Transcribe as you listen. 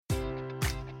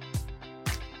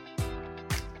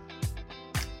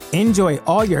Enjoy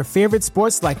all your favorite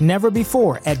sports like never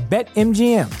before at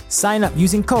BetMGM. Sign up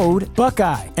using code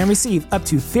Buckeye and receive up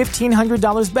to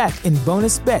 $1,500 back in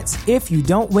bonus bets if you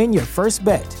don't win your first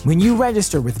bet. When you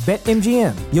register with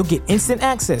BetMGM, you'll get instant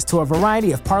access to a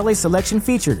variety of parlay selection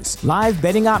features, live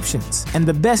betting options, and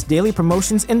the best daily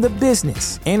promotions in the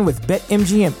business. And with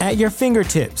BetMGM at your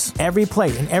fingertips, every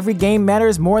play and every game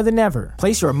matters more than ever.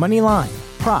 Place your money line,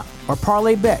 prop, or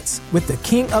parlay bets with the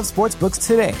king of sportsbooks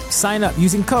today. Sign up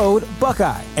using code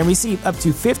Buckeye and receive up to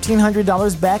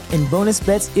 $1,500 back in bonus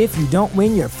bets if you don't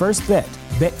win your first bet.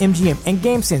 BetMGM and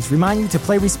GameSense remind you to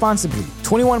play responsibly.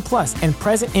 21 plus and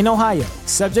present in Ohio,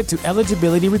 subject to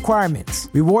eligibility requirements.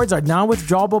 Rewards are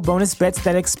non-withdrawable bonus bets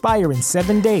that expire in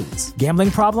 7 days. Gambling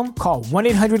problem? Call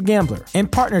 1-800-GAMBLER. In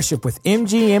partnership with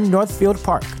MGM Northfield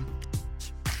Park.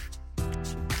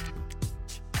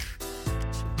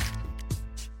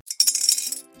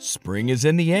 Spring is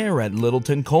in the air at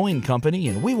Littleton Coin Company,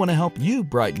 and we want to help you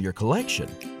brighten your collection.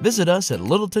 Visit us at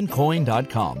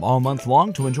littletoncoin.com all month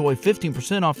long to enjoy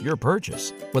 15% off your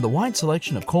purchase. With a wide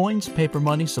selection of coins, paper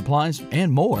money, supplies,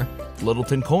 and more,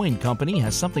 Littleton Coin Company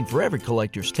has something for every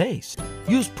collector's taste.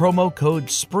 Use promo code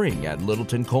SPRING at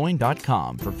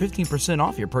littletoncoin.com for 15%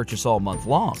 off your purchase all month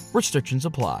long. Restrictions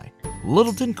apply.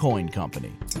 Littleton Coin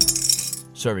Company.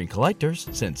 Serving collectors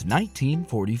since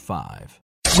 1945.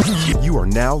 You are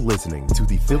now listening to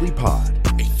the Philly Pod,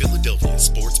 a Philadelphia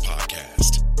sports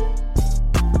podcast.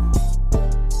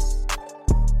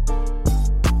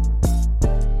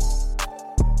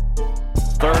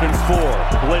 Third and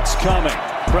 4, blitz coming.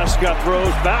 Prescott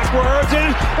throws backwards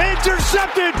and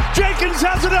intercepted. Jenkins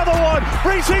has another one.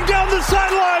 Racing down the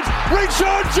sidelines.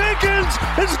 Rayshon Jenkins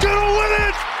is going to win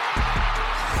it.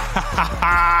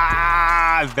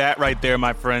 That right there,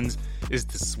 my friends, is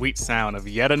the sweet sound of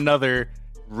yet another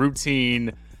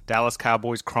routine Dallas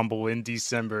Cowboys crumble in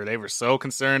December. They were so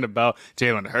concerned about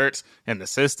Jalen Hurts and the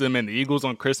system and the Eagles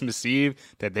on Christmas Eve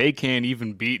that they can't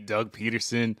even beat Doug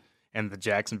Peterson and the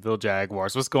Jacksonville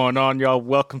Jaguars. What's going on, y'all?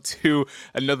 Welcome to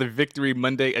another Victory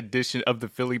Monday edition of the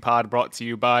Philly Pod, brought to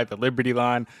you by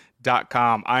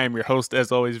thelibertyline.com. I am your host,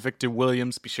 as always, Victor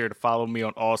Williams. Be sure to follow me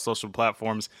on all social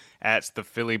platforms at the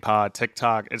Philly Pod,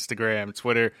 TikTok, Instagram,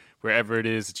 Twitter, wherever it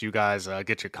is that you guys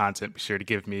get your content. Be sure to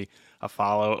give me a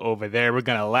follow over there. We're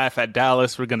going to laugh at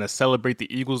Dallas. We're going to celebrate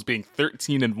the Eagles being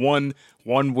 13-1,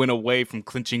 one win away from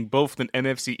clinching both an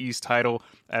NFC East title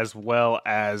as well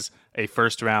as a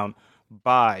first-round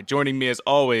bye. Joining me, as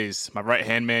always, my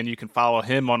right-hand man. You can follow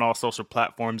him on all social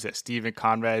platforms at Stephen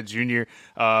Conrad Jr.,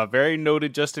 very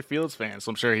noted Justin Fields fan, so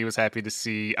I'm sure he was happy to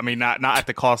see, not at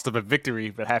the cost of a victory,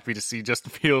 but happy to see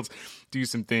Justin Fields do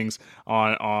some things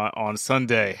on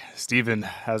Sunday. Stephen,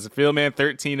 how's it feel, man?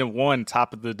 13-1,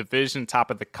 top of the division,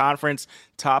 top of the conference,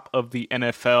 top of the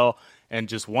NFL, and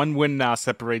just one win now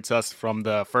separates us from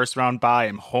the first-round bye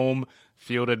and home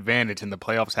field advantage in the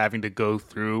playoffs, having to go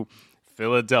through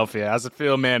Philadelphia. How's it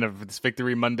feel, man, of this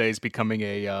Victory Mondays becoming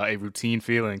a routine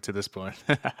feeling to this point?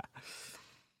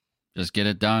 Just get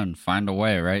it done. Find a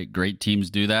way, right? Great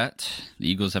teams do that. The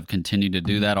Eagles have continued to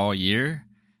do that all year.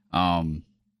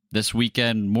 This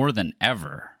weekend, more than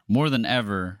ever,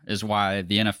 is why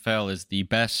the NFL is the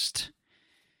best,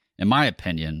 in my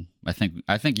opinion. I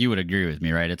think you would agree with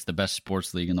me, right? It's the best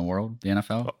sports league in the world, the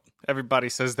NFL. Well, everybody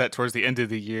says that towards the end of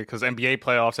the year because NBA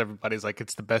playoffs, everybody's like,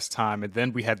 it's the best time. And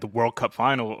then we had the World Cup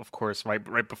final, of course,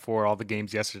 right before all the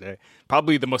games yesterday.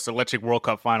 Probably the most electric World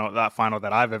Cup final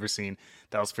that I've ever seen.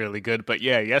 That was fairly good. But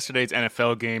yeah, yesterday's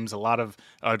NFL games, a lot of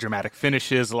dramatic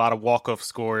finishes, a lot of walk-off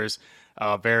scores,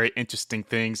 very interesting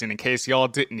things. And in case y'all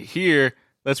didn't hear,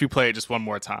 let's replay it just one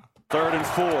more time. Third and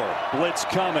 4, blitz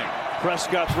coming.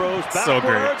 Prescott throws backwards So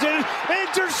great. and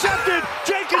intercepted.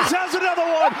 Jenkins has another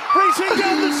one. Racing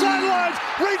down the sidelines.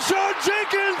 Rayshon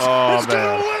Jenkins is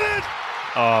going to win it.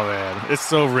 Oh, man. It's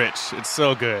so rich. It's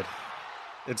so good.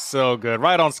 It's so good.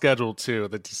 Right on schedule, too,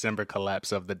 the December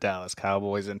collapse of the Dallas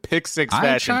Cowboys in pick six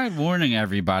fashion. I tried warning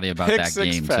everybody about that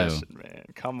game, fashion, too. Man.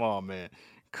 Come on, man.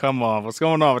 Come on. What's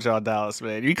going on with y'all, Dallas,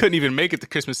 man? You couldn't even make it to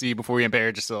Christmas Eve before you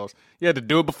embarrassed yourselves. You had to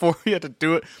do it before. You had to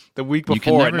do it the week before. You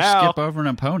can never skip over an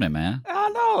opponent, man. I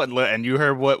know. And you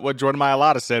heard what Jordan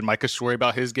Mailata said, Micah Shorey,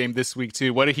 about his game this week,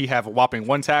 too. What did he have? A whopping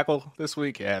 1 tackle this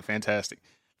week? Yeah, fantastic.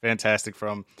 Fantastic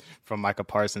from Micah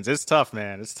Parsons. It's tough,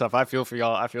 man. It's tough. I feel for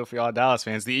y'all Dallas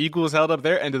fans. The Eagles held up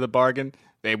their end of the bargain.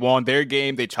 They won their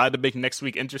game. They tried to make next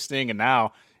week interesting, and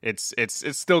now it's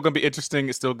still going to be interesting.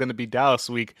 It's still going to be Dallas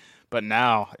week, but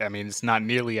now, I mean, it's not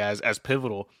nearly as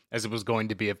pivotal as it was going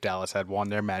to be if Dallas had won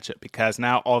their matchup, because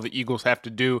now all the Eagles have to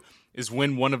do is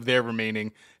win one of their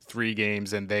remaining 3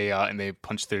 games, and they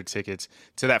punch their tickets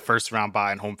to that first round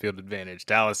bye and home field advantage.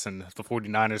 Dallas and the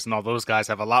 49ers and all those guys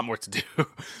have a lot more to do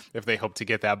if they hope to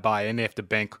get that bye, and they have to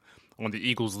bank on the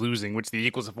Eagles losing, which the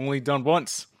Eagles have only done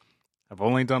once.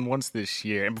 This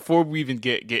year. And before we even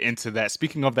get into that,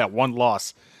 speaking of that one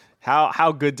loss,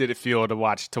 how good did it feel to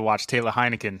watch Taylor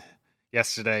Heineken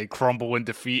yesterday crumble in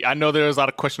defeat? I know there was a lot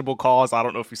of questionable calls. I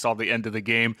don't know if you saw the end of the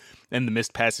game and the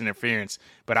missed pass interference,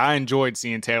 but I enjoyed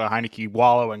seeing Taylor Heineke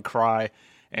wallow and cry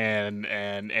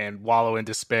and wallow in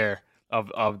despair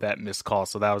of that missed call.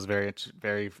 So that was very,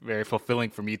 very, very fulfilling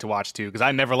for me to watch too, because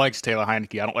I never liked Taylor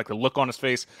Heineke. I don't like the look on his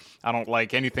face. I don't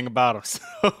like anything about him. So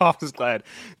I was glad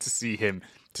to see him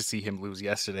lose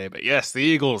yesterday. But yes, the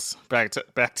Eagles, back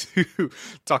to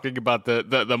talking about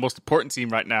the most important team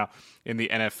right now in the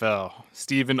NFL.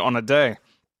 Steven, on a day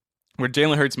where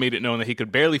Jalen Hurts made it known that he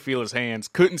could barely feel his hands,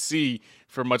 couldn't see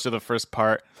for much of the first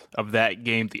part of that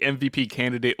game, the MVP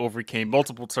candidate overcame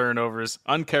multiple turnovers,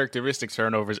 uncharacteristic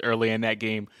turnovers early in that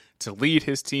game to lead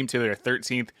his team to their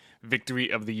 13th victory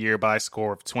of the year by a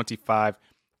score of 25-20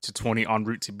 en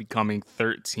route to becoming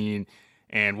 13-1.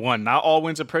 Not all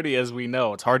wins are pretty, as we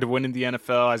know. It's hard to win in the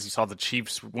NFL, as you saw the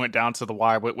Chiefs went down to the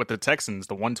wire with the Texans,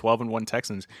 the 1-12-1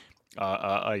 Texans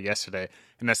yesterday.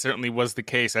 And that certainly was the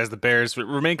case as the Bears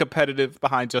remain competitive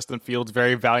behind Justin Fields.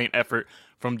 Very valiant effort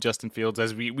from Justin Fields,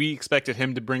 as we expected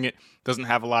him to bring it. Doesn't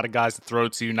have a lot of guys to throw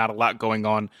to, not a lot going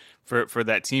on for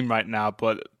that team right now,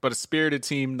 but a spirited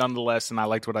team nonetheless, and I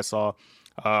liked what I saw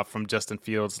from Justin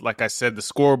Fields. Like I said, the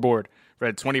scoreboard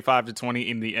read 25-20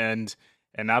 in the end,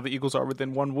 and now the Eagles are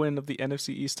within 1 win of the NFC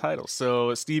East title.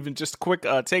 So, Steven, just quick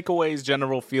takeaways,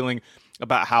 general feeling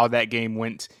about how that game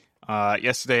went.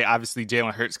 Yesterday, obviously,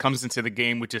 Jalen Hurts comes into the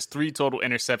game with just 3 total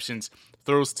interceptions,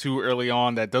 throws 2 early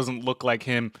on. That doesn't look like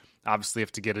him. Obviously,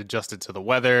 have to get adjusted to the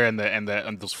weather and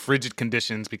those frigid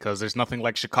conditions, because there's nothing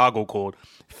like Chicago cold.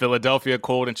 Philadelphia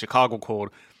cold and Chicago cold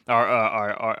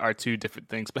are 2 different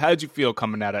things. But how did you feel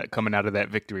coming out of that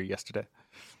victory yesterday?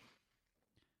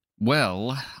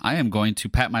 Well, I am going to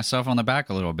pat myself on the back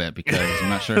a little bit, because I'm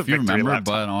not sure if you remember,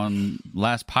 but on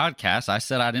last podcast, I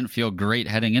said I didn't feel great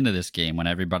heading into this game when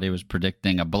everybody was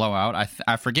predicting a blowout.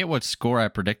 I forget what score I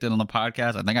predicted on the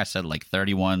podcast. I think I said like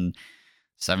 31-17,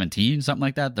 something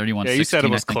like that. 31-16. Yeah, you said it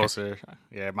was closer.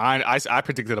 Yeah, mine. I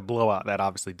predicted a blowout. That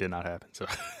obviously did not happen. So,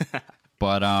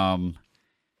 but I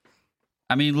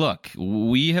mean, look,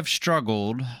 we have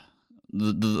struggled.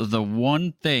 The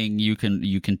one thing you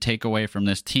can take away from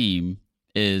this team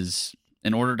is,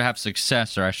 in order to have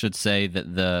success, or I should say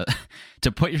that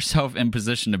to put yourself in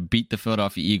position to beat the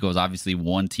Philadelphia Eagles, obviously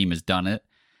one team has done it.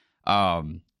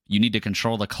 You need to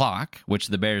control the clock, which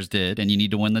the Bears did, and you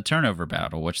need to win the turnover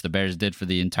battle, which the Bears did for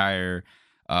the entire.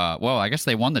 Well, I guess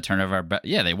they won the turnover.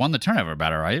 Yeah, they won the turnover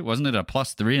battle, right? Wasn't it a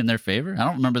 +3 in their favor? I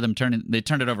don't remember them turning. They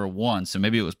turned it over once, so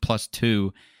maybe it was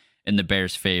 +2 in the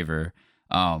Bears' favor.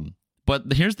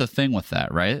 But here's the thing with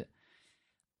that, right?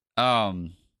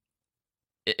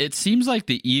 It seems like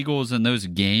the Eagles in those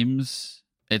games,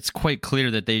 it's quite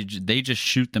clear that they just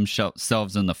shoot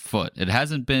themselves in the foot. There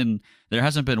hasn't been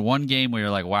one game where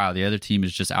you're like, wow, the other team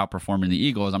is just outperforming the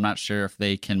Eagles. I'm not sure if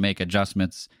they can make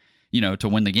adjustments, to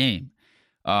win the game.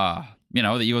 The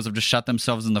Eagles have just shot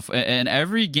themselves in the foot. And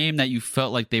every game that you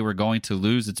felt like they were going to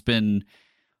lose, it's been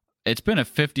a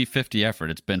 50-50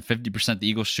 effort. It's been 50% the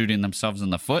Eagles shooting themselves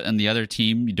in the foot and the other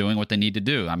team doing what they need to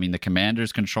do. I mean, the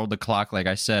Commanders controlled the clock, like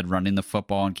I said, running the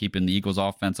football and keeping the Eagles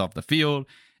offense off the field.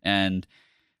 And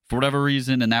for whatever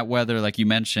reason, in that weather, like you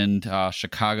mentioned,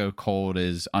 Chicago cold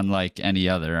is unlike any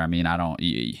other. I mean, I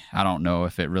don't know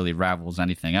if it really rivals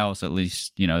anything else, at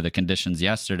least, the conditions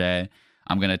yesterday.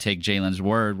 I'm going to take Jalen's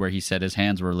word where he said his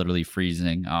hands were literally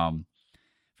freezing.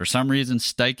 For some reason,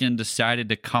 Steichen decided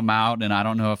to come out, and I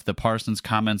don't know if the Parsons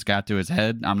comments got to his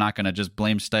head. I'm not going to just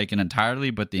blame Steichen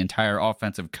entirely, but the entire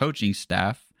offensive coaching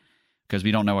staff, because we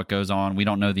don't know what goes on. We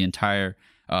don't know the entire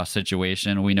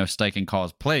situation. We know Steichen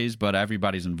calls plays, but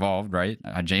everybody's involved, right?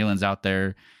 Jalen's out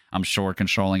there, I'm sure,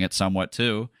 controlling it somewhat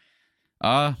too.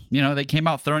 They came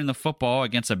out throwing the football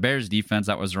against a Bears defense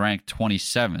that was ranked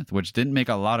 27th, which didn't make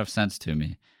a lot of sense to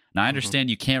me. Now, I understand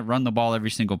you can't run the ball every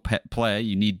single play.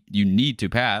 You need to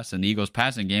pass, and the Eagles'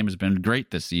 passing game has been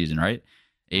great this season, right?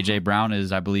 A.J. Brown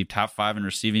is, I believe, top 5 in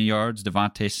receiving yards.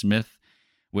 Devontae Smith,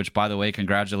 which, by the way,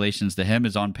 congratulations to him,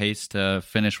 is on pace to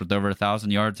finish with over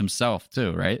 1,000 yards himself,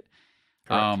 too, right?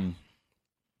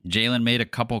 Jalen made a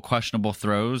couple questionable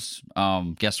throws.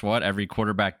 Guess what? Every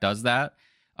quarterback does that.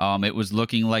 It was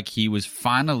looking like he was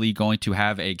finally going to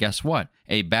have guess what?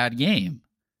 A bad game.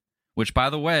 Which, by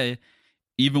the way,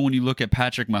 even when you look at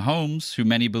Patrick Mahomes, who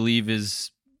many believe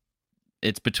it's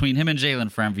between him and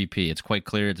Jalen for MVP. It's quite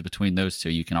clear it's between those two.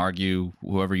 You can argue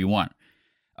whoever you want.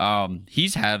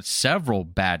 He's had several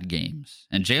bad games,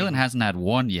 and Jalen hasn't had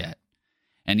one yet.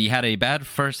 And he had a bad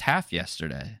first half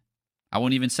yesterday. I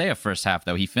won't even say a first half,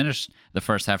 though. He finished the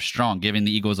first half strong, giving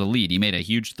the Eagles a lead. He made a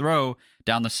huge throw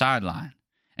down the sideline.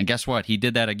 And guess what? He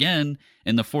did that again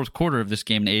in the fourth quarter of this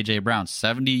game to A.J. Brown.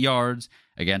 70 yards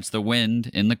against the wind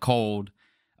in the cold.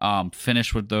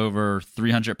 Finished with over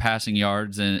 300 passing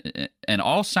yards. And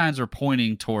all signs are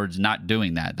pointing towards not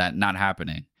doing that not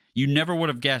happening. You never would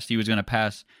have guessed he was going to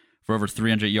pass for over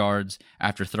 300 yards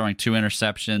after throwing 2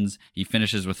 interceptions. He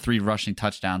finishes with 3 rushing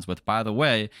touchdowns, which, by the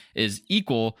way, is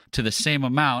equal to the same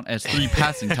amount as 3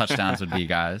 passing touchdowns would be,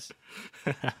 guys.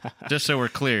 Just so we're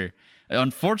clear.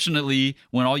 Unfortunately,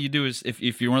 when all you do is,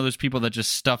 if you're one of those people that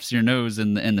just stuffs your nose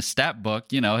in the stat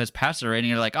book, his passer rating,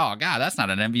 you're like, oh, God, that's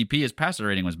not an MVP. His passer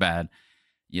rating was bad.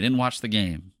 You didn't watch the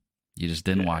game. You just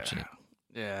didn't watch it.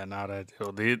 Yeah, not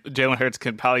ideal. Jalen Hurts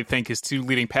can probably thank his 2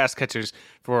 leading pass catchers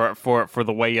for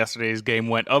the way yesterday's game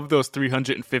went. Of those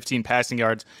 315 passing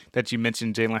yards that you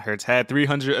mentioned Jalen Hurts had,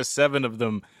 307 of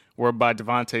them were by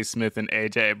Devontae Smith and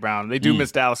A.J. Brown. They do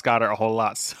miss Dallas Goedert a whole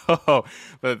lot, so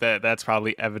but that's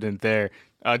probably evident there.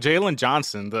 Jalen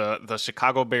Johnson, the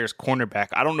Chicago Bears cornerback.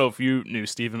 I don't know if you knew,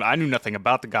 Steven. I knew nothing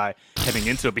about the guy heading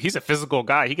into it, but he's a physical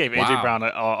guy. He gave A.J. Brown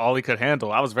all he could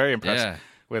handle. I was very impressed. Yeah.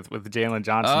 With Jalen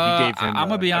Johnson. He gave him I'm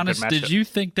going to be honest. Did matchup. you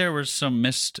think there were some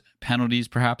missed penalties,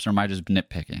 perhaps, or am I just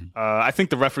nitpicking? I think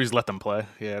the referees let them play.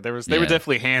 Yeah, they were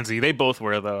definitely handsy. They both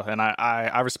were, though. And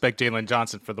I respect Jalen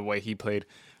Johnson for the way he played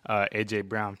A.J.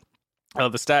 Brown. The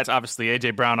stats, obviously,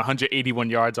 A.J. Brown, 181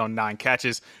 yards on 9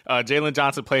 catches. Jalen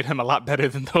Johnson played him a lot better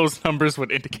than those numbers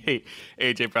would indicate.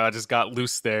 A.J. Brown just got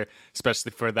loose there,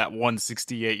 especially for that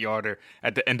 168-yarder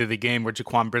at the end of the game where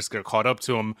Jaquan Brisker caught up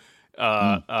to him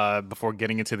before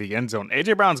getting into the end zone.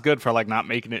 A.J. Brown's good for not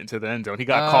making it into the end zone. He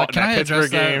got caught in that Pittsburgh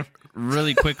game.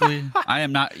 Really quickly? I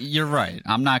am not. You're right.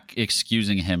 I'm not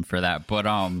excusing him for that. But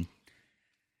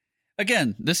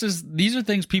again, these are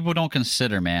things people don't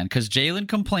consider, man. Because Jalen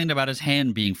complained about his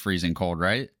hand being freezing cold,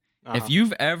 right? If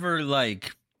you've ever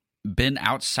been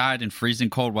outside in freezing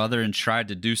cold weather and tried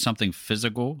to do something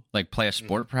physical, like play a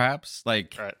sport, perhaps, right.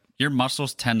 Your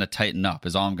muscles tend to tighten up.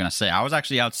 Is all I'm gonna say. I was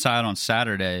actually outside on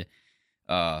Saturday.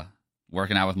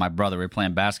 Working out with my brother. We were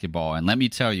playing basketball, and let me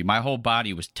tell you, my whole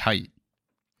body was tight.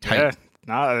 Yeah,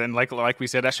 and like we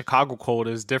said, that Chicago cold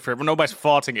is different. But nobody's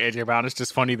faulting A.J. Brown. It's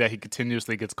just funny that he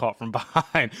continuously gets caught from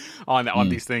behind on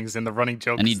these things, and the running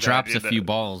joke. And he drops a few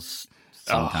balls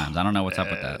sometimes. I don't know what's up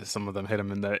with that. Some of them hit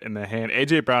him in the hand.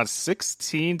 A.J. Brown,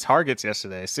 16 targets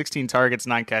yesterday. 16 targets,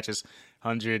 9 catches,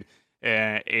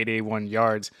 181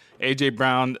 yards. A.J.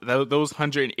 Brown, those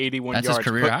 181 yards. That's his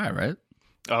career high, right?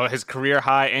 His career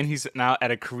high, and he's now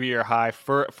at a career high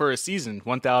for a season,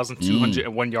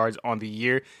 1,201 yards on the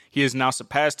year. He has now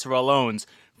surpassed Terrell Owens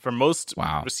for most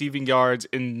receiving yards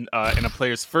in a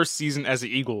player's first season as an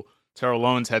Eagle. Terrell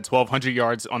Owens had 1,200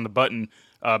 yards on the button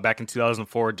back in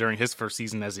 2004 during his first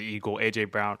season as an Eagle. A.J.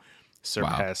 Brown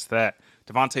surpassed that.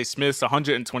 Devontae Smith's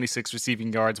 126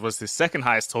 receiving yards was his second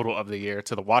highest total of the year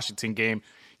to the Washington game.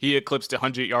 He eclipsed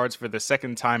 100 yards for the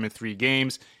second time in 3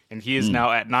 games, and he is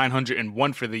now at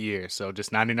 901 for the year, so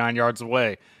just 99 yards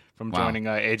away from joining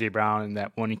A.J. Brown in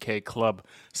that 1K club.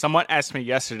 Someone asked me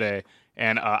yesterday,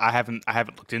 and I haven't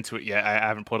looked into it yet. I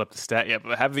haven't pulled up the stat yet,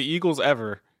 but have the Eagles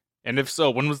ever, and if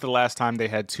so, when was the last time they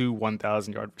had 2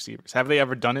 1,000-yard receivers? Have they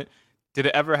ever done it? Did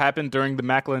it ever happen during the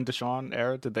Maclin Deshaun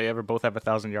era? Did they ever both have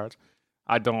 1,000 yards?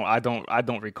 I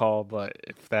don't recall, but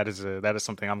if that is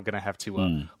something I'm gonna have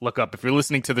to look up. If you're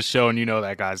listening to the show and you know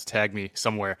that, guys, tag me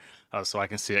somewhere so I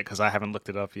can see it because I haven't looked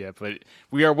it up yet. But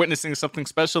we are witnessing something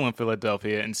special in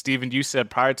Philadelphia. And Steven, you said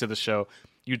prior to the show,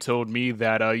 you told me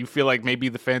that you feel like maybe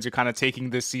the fans are kind of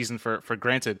taking this season for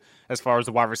granted as far as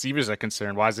the wide receivers are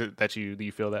concerned. Why is it that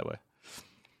you feel that way?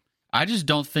 I just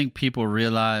don't think people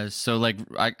realize. So,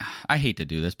 I hate to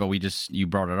do this, but you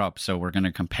brought it up, so we're going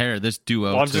to compare this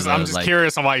duo. Well, I'm just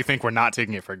curious on why you think we're not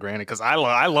taking it for granted, because I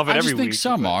love it every week. I just think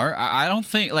some are. I don't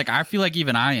think, I feel like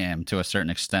even I am to a certain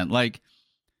extent.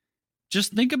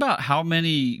 Just think about how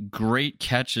many great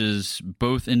catches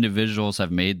both individuals have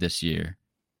made this year.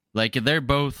 They're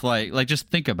both just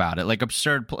think about it.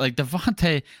 Absurd.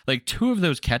 Devontae, 2 of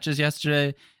those catches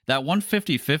yesterday. That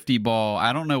 150-50 ball,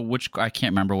 I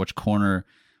can't remember which corner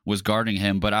was guarding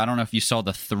him, but I don't know if you saw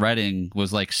the threading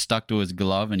was like stuck to his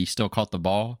glove and he still caught the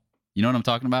ball. You know what I'm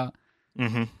talking about?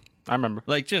 Mm-hmm. I remember.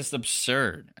 Like, just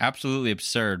absurd. Absolutely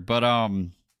absurd. But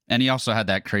and he also had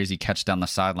that crazy catch down the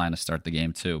sideline to start the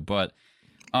game too. But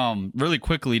really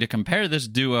quickly, to compare this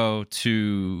duo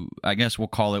to, I guess we'll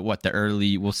call it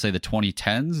we'll say the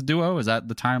 2010s duo. Is that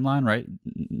the timeline, right?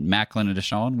 Macklin and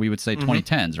Deshaun, we would say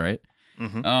 2010s, right?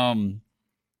 Mm-hmm.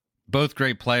 Both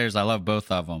great players. I love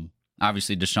both of them.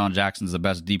 Obviously, Deshaun Jackson's the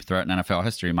best deep threat in NFL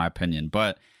history, in my opinion.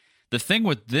 But the thing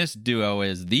with this duo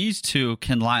is these two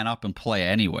can line up and play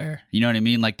anywhere. You know what I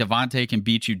mean? Like, Devontae can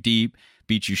beat you deep,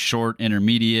 beat you short,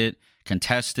 intermediate,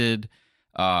 contested.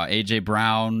 AJ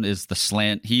Brown is the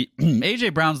slant.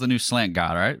 AJ Brown's the new slant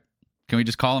god, right? Can we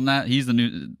just call him that? He's the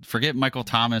new. Forget Michael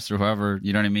Thomas or whoever.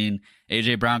 You know what I mean?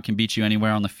 AJ Brown can beat you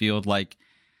anywhere on the field. Like,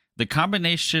 the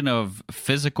combination of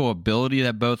physical ability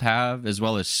that both have, as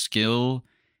well as skill,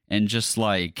 and just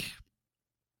like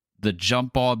the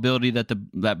jump ball ability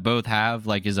that both have,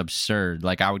 like, is absurd.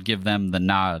 Like, I would give them the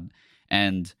nod.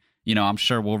 And, you know, I'm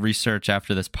sure we'll research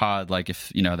after this pod, like,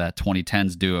 if, you know, that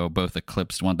 2010s duo both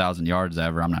eclipsed 1,000 yards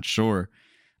ever. I'm not sure.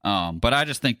 But I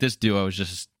just think this duo is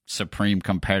just supreme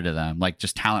compared to them. Like,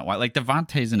 just talent-wise. Like,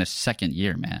 Devontae's in his second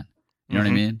year, man. You know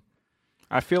what I mean?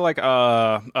 I feel like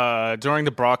during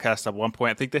the broadcast at one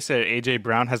point, I think they said AJ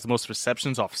Brown has the most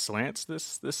receptions off slants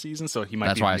this season, so he might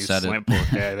That's be why the new I said slant it.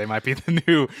 pool. Yeah, they might be the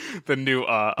new.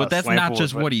 But that's slant not pool,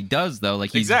 just but what he does, though.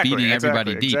 Like, he's beating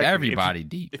everybody deep. Everybody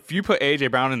deep. If you put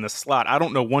AJ Brown in the slot, I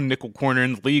don't know one nickel corner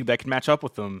in the league that can match up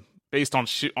with him based on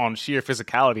sheer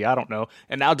physicality. I don't know.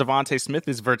 And now Devontae Smith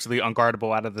is virtually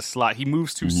unguardable out of the slot. He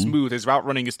moves too smooth. His route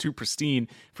running is too pristine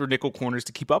for nickel corners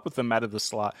to keep up with him out of the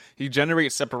slot. He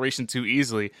generates separation too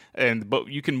easily. But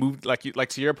you can move, like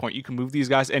to your point, you can move these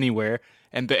guys anywhere,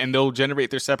 and they'll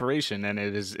generate their separation. And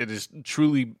it is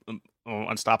truly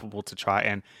unstoppable to try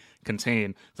and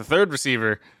contain. The third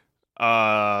receiver,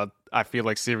 I feel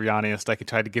like Sirianni and Stuckey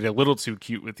tried to get a little too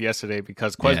cute with yesterday,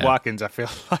 because Quez Watkins, I feel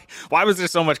like, why was there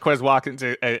so much Quez Watkins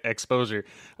exposure?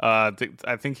 I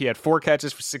think he had 4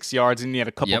 catches for 6 yards, and he had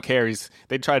a couple carries.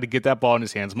 They tried to get that ball in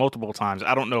his hands multiple times.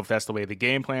 I don't know if that's the way the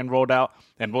game plan rolled out,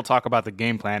 and we'll talk about the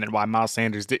game plan and why Miles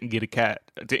Sanders didn't get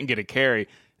a carry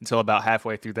until about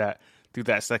halfway through that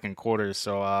second quarter.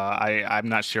 So I'm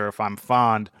not sure if I'm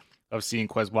fond of seeing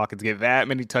Quez Watkins get that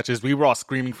many touches. We were all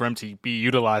screaming for him to be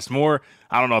utilized more.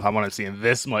 I don't know if I want to see him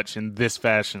this much in this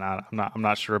fashion. I'm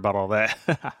not sure about all that.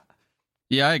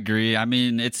 Yeah, I agree. I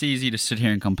mean, it's easy to sit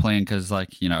here and complain because,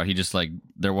 like, you know, he just, like,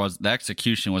 the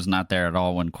execution was not there at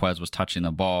all when Quez was touching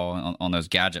the ball on those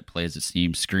gadget plays. It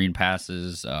seems screen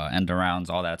passes, end arounds,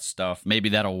 all that stuff. Maybe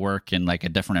that'll work in, like, a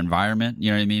different environment.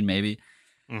 You know what I mean? Maybe.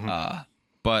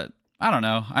 But I don't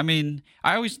know. I mean,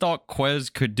 I always thought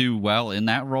Quez could do well in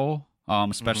that role,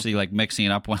 especially like mixing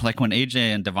it up when AJ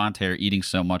and Devontae are eating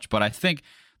so much. But I think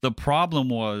the problem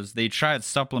was they tried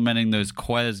supplementing those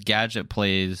Quez gadget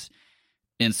plays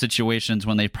in situations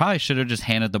when they probably should have just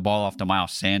handed the ball off to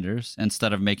Miles Sanders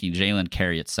instead of making Jalen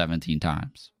carry it 17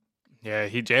 times. Yeah,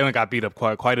 Jalen got beat up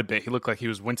quite a bit. He looked like he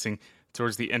was wincing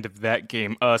towards the end of that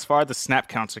game. As far as the snap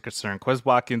counts are concerned, Quez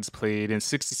Watkins played in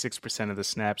 66% of the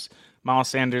snaps. Miles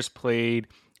Sanders played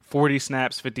 40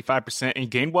 snaps, 55%, and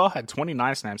Gainwell had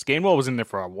 29 snaps. Gainwell was in there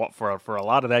for a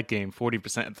lot of that game,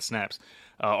 40% of the snaps,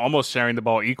 almost sharing the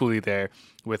ball equally there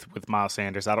with Miles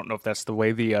Sanders. I don't know if that's the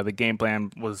way the game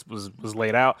plan was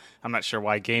laid out. I'm not sure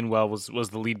why Gainwell was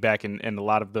the lead back in a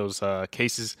lot of those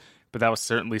cases, but that was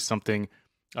certainly something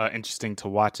interesting to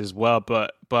watch as well.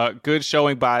 But good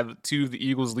showing by two of the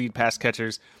Eagles' lead pass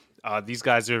catchers. These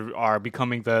guys are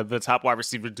becoming the top wide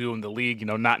receiver duo in the league, you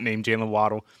know, not named Jalen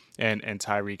Waddle and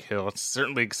Tyreek Hill. It's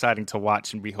certainly exciting to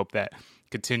watch, and we hope that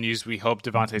continues. We hope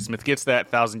Devontae Smith gets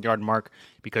that 1,000-yard mark,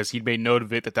 because he made note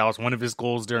of it, that was one of his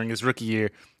goals during his rookie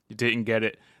year. He didn't get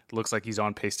it. Looks like he's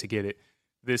on pace to get it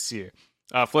this year.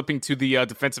 Flipping to the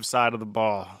defensive side of the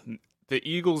ball, the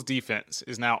Eagles' defense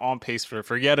is now on pace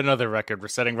for yet another record. We're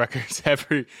setting records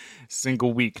every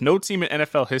single week. No team in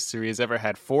NFL history has ever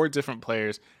had 4 different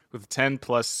players with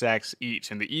 10-plus sacks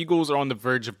each, and the Eagles are on the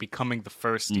verge of becoming the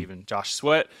first, Steven. Josh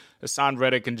Sweat, Hassan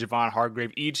Reddick, and Javon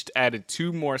Hargrave each added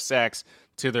 2 more sacks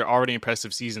to their already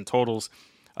impressive season totals.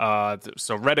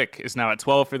 So Reddick is now at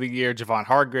 12 for the year. Javon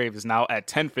Hargrave is now at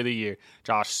 10 for the year.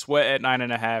 Josh Sweat at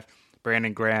 9.5.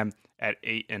 Brandon Graham at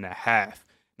 8.5.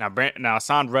 Now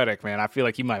Hassan Reddick, man, I feel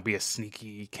like he might be a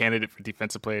sneaky candidate for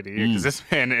Defensive Player of the Year, because this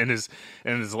man in his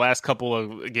last couple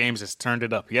of games has turned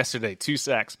it up. Yesterday, 2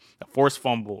 sacks, a forced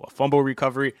fumble, a fumble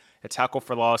recovery, a tackle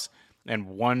for loss, and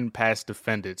 1 pass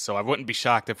defended. So I wouldn't be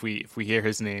shocked if we hear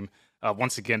his name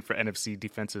once again for NFC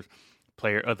Defensive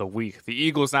Player of the Week. The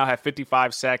Eagles now have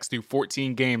 55 sacks through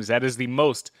 14 games. That is the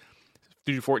most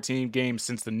through 14 games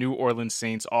since the New Orleans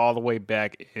Saints all the way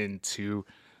back in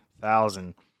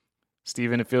 2000.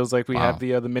 Steven, it feels like we have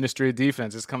the Ministry of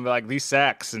Defense. It's coming like these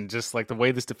sacks and just like the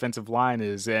way this defensive line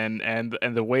is and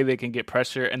the way they can get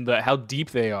pressure and how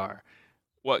deep they are.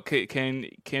 What can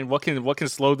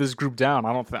slow this group down?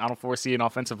 I don't foresee an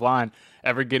offensive line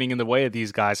ever getting in the way of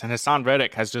these guys. And Hassan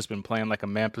Reddick has just been playing like a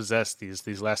man possessed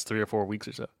these last 3 or 4 weeks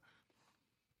or so.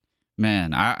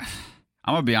 Man, I'm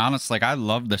gonna be honest. Like, I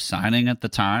loved the signing at the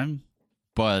time,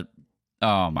 but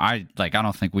I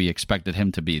don't think we expected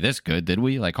him to be this good, did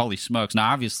we? Like, holy smokes!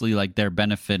 Now, obviously, like, they're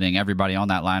benefiting. Everybody on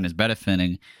that line is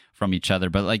benefiting from each other,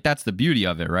 but like, that's the beauty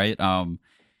of it, right?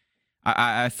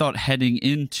 I thought heading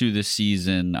into the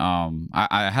season,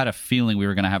 I had a feeling we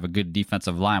were going to have a good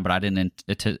defensive line, but I didn't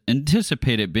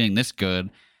anticipate it being this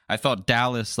good. I thought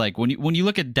Dallas, like when you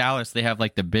look at Dallas, they have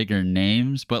like the bigger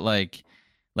names, but like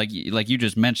you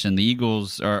just mentioned, the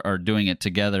Eagles are doing it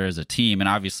together as a team, and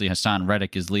obviously Hassan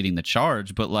Reddick is leading the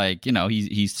charge. But like, you know,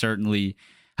 he certainly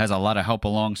has a lot of help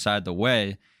alongside the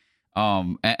way.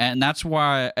 And that's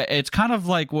why it's kind of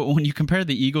like when you compare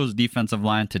the Eagles' defensive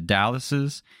line to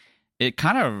Dallas's.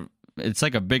 It's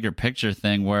like a bigger picture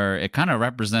thing where it kind of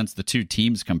represents the two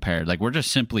teams compared. Like, we're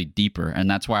just simply deeper. And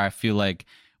that's why I feel like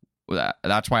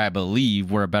that's why I believe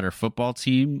we're a better football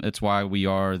team. It's why we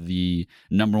are the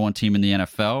number 1 team in the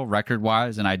NFL record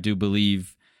wise. And I do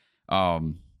believe,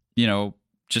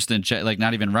 just like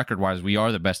not even record wise, we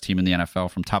are the best team in the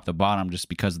NFL from top to bottom just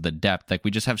because of the depth. Like,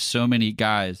 we just have so many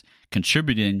guys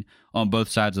contributing on both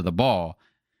sides of the ball.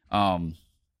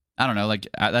 I don't know, like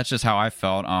that's just how I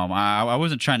felt. I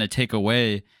wasn't trying to take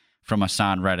away from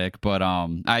Hassan Reddick, but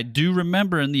I do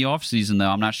remember in the offseason, though,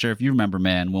 I'm not sure if you remember,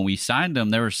 man, when we signed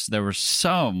him, there were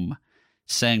some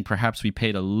saying perhaps we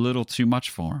paid a little too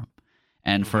much for him.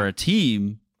 And for a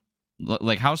team,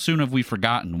 like, how soon have we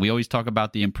forgotten? We always talk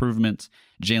about the improvements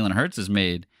Jalen Hurts has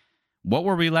made. What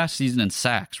were we last season in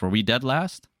sacks? Were we dead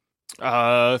last?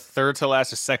 Third to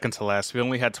last or second to last. We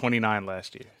only had 29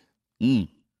 last year.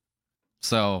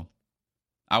 So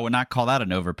I would not call that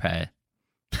an overpay.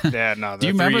 Yeah, no. Do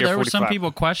you remember there were some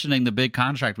people questioning the big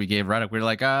contract we gave Reddick? We were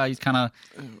like, he's kind of,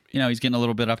 he's getting a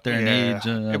little bit up there in age.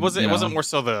 It wasn't more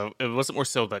so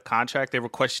the contract. They were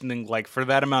questioning, like, for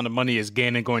that amount of money, is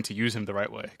Gannon going to use him the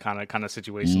right way? Kind of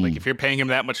situation. Like, if you're paying him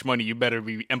that much money, you better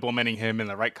be implementing him in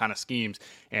the right kind of schemes.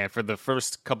 And for the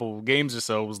first couple of games or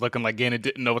so, it was looking like Gannon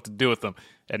didn't know what to do with them.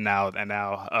 And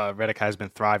now Reddick has been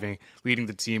thriving, leading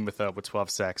the team with 12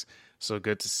 sacks. So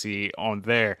good to see on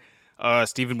there.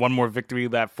 Steven, one more victory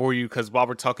lap for you, because while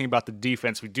we're talking about the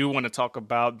defense, we do want to talk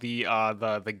about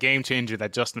the game changer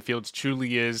that Justin Fields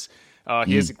truly is.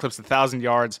 He has eclipsed 1,000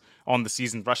 yards on the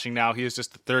season rushing now. He is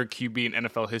just the third QB in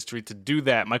NFL history to do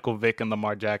that. Michael Vick and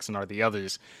Lamar Jackson are the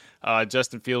others.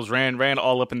 Justin Fields ran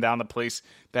all up and down the place.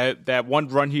 That one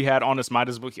run he had on us might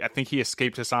as well. I think he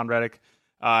escaped Hassan Reddick.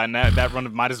 And that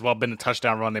run might as well have been a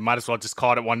touchdown run. They might as well just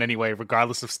called it one anyway,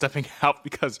 regardless of stepping out,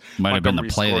 because might have been the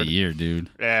play of the year, dude.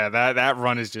 Yeah, that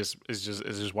run is just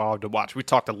wild to watch. We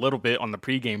talked a little bit on the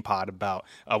pregame pod about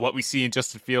what we see in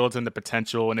Justin Fields and the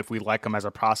potential, and if we like him as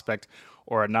a prospect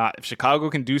or not. If Chicago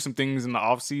can do some things in the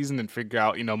offseason and figure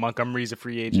out, Montgomery's a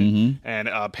free agent, and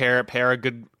pair a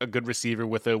good receiver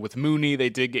with Mooney.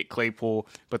 They did get Claypool,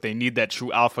 but they need that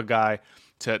true alpha guy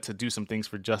to do some things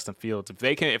for Justin Fields. If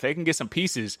they can get some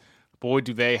pieces, boy,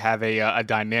 do they have a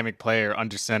dynamic player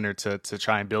under center to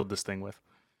try and build this thing with.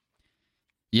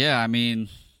 Yeah, I mean,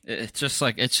 it's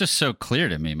just so clear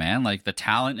to me, man. Like, the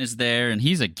talent is there, and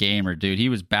he's a gamer, dude. He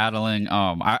was battling.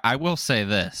 I will say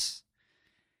this,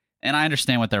 and I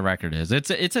understand what their record is.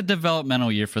 It's a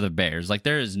developmental year for the Bears. Like,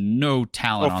 there is no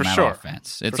talent on that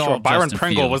offense. It's all Byron Justin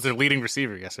Pringle Fields. was their leading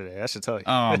receiver yesterday. I should tell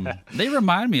you. They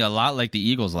remind me a lot like the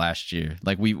Eagles last year.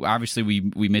 Like, we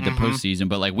made the postseason,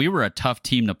 but like, we were a tough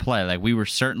team to play. Like, we were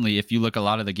certainly, if you look a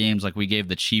lot of the games, like, we gave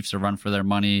the Chiefs a run for their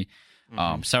money.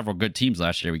 Several good teams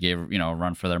last year we gave a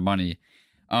run for their money.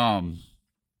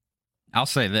 I'll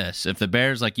say this: if the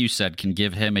Bears, like you said, can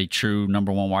give him a true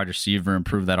number 1 wide receiver,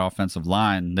 improve that offensive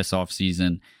line this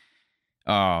offseason,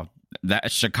 that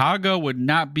Chicago would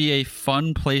not be a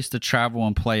fun place to travel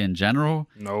and play in general.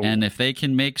 No. And if they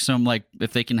can make some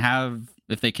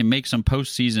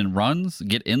postseason runs,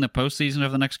 get in the postseason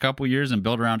over the next couple of years and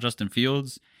build around Justin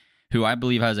Fields, who I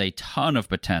believe has a ton of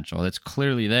potential, it's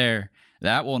clearly there.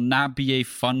 That will not be a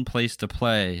fun place to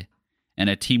play and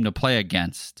a team to play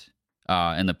against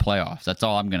in the playoffs. That's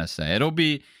all I'm going to say. It'll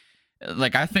be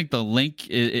like, I think the link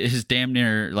is damn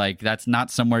near like, that's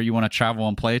not somewhere you want to travel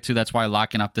and play to. That's why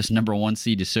locking up this number 1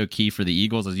 seed is so key for the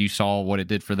Eagles, as you saw what it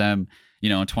did for them in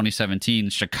 2017.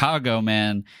 Chicago,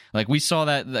 man, like we saw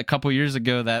that a couple years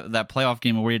ago, that playoff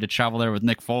game where we had to travel there with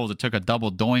Nick Foles. It took a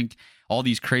double doink, all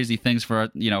these crazy things for,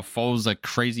 Foles, a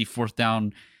crazy fourth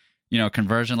down,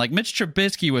 conversion. Like Mitch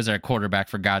Trubisky was our quarterback,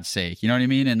 for God's sake. You know what I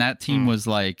mean? And that team was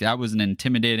like, that was an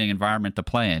intimidating environment to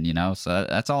play in, So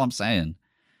that's all I'm saying.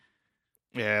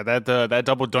 Yeah, that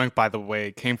double doink, by the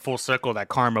way, came full circle, that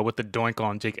karma with the doink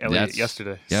on Jake Elliott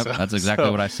yesterday. Yep, that's exactly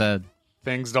what I said.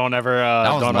 Things don't ever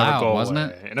that was don't loud, ever go wasn't away.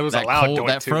 it? And it was that a loud doink,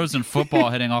 that too. Frozen football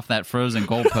hitting off that frozen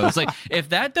goalpost. Like, if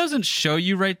that doesn't show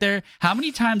you right there, how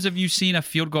many times have you seen a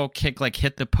field goal kick like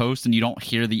hit the post and you don't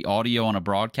hear the audio on a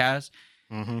broadcast?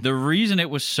 Mm-hmm. The reason it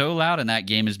was so loud in that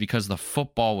game is because the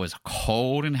football was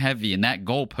cold and heavy and that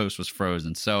goalpost was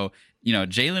frozen. So,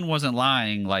 Jalen wasn't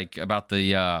lying like about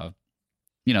the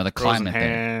the frozen climate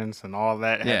hands there. And all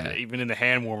that. Yeah. Even in the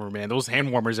hand warmer, man, those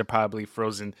hand warmers are probably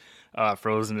frozen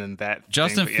in that.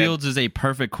 Justin Fields is a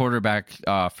perfect quarterback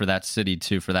for that city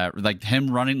too. For that, like him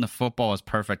running the football is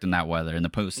perfect in that weather, in the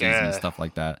postseason and stuff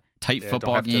like that. Tight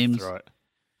football games.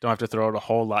 Don't have to throw it a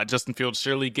whole lot. Justin Fields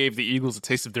surely gave the Eagles a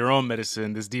taste of their own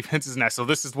medicine. This defense is nice. So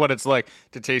this is what it's like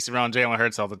to chase around Jalen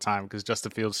Hurts all the time, because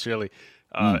Justin Fields surely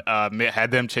had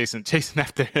them chasing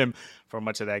after him for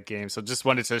much of that game. So just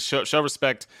wanted to show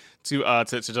respect to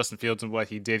Justin Fields and what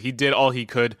he did. He did all he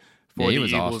could for the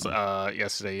Eagles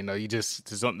yesterday.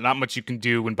 There's not much you can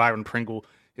do when Byron Pringle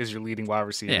is your leading wide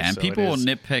receiver. Yeah, and people will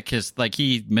nitpick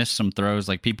he missed some throws.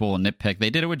 Like, people will nitpick.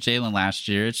 They did it with Jalen last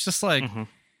year. It's just like... Mm-hmm.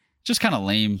 Just kind of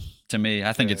lame to me.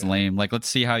 I think it's lame. Like, let's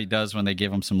see how he does when they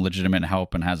give him some legitimate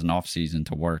help and has an off season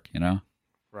to work,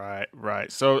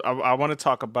 Right. So I want to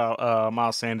talk about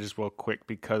Miles Sanders real quick,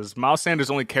 because Miles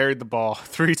Sanders only carried the ball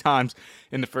 3 times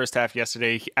in the first half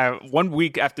yesterday. 1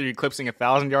 week after eclipsing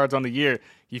 1,000 yards on the year,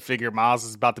 you figure Miles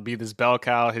is about to be this bell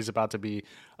cow. He's about to be,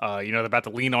 they're about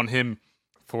to lean on him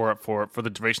for the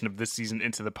duration of this season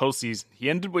into the postseason. He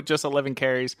ended with just 11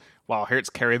 carries, while Hurts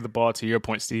carried the ball, to your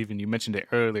point, Steve, and you mentioned it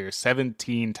earlier,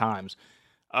 17 times.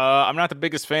 I'm not the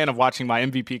biggest fan of watching my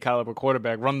MVP caliber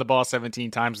quarterback run the ball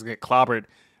 17 times and get clobbered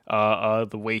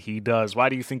the way he does. Why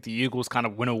do you think the Eagles kind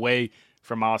of went away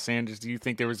from Miles Sanders? Do you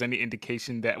think there was any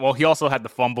indication that, well, he also had the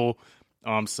fumble,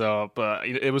 but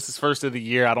it was his first of the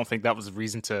year. I don't think that was a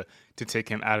reason to take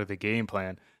him out of the game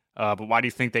plan. But why do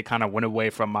you think they kind of went away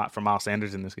from Miles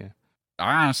Sanders in this game?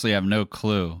 I honestly have no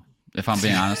clue, if I'm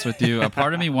being honest with you. A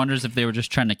part of me wonders if they were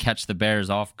just trying to catch the Bears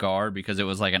off guard, because it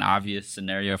was like an obvious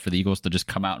scenario for the Eagles to just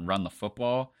come out and run the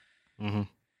football. Mm-hmm.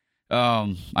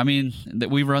 I mean,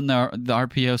 we run the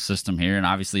RPO system here, and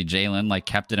obviously Jalen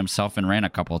kept it himself and ran a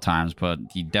couple of times, but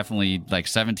he definitely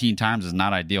 17 times is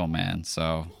not ideal, man.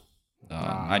 So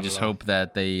I just hope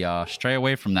that they stray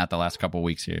away from that the last couple of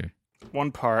weeks here.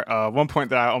 One point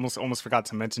that I almost forgot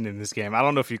to mention in this game. I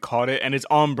don't know if you caught it, and it's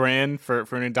on brand for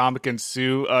Ndamukong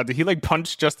Suh. Did he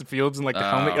punch Justin Fields in the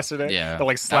helmet yesterday? Yeah,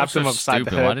 but slapped him upside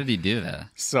the head. Why did he do that?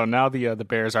 So now the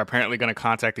Bears are apparently going to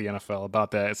contact the NFL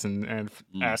about that and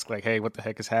ask hey, what the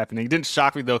heck is happening? It didn't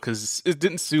shock me though, because it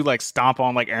didn't Suh stomp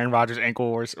on Aaron Rodgers' ankle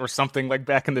or something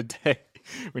back in the day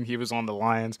when he was on the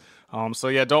Lions. So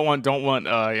yeah, don't want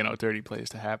dirty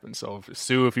plays to happen. So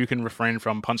Suh, if you can refrain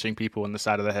from punching people in the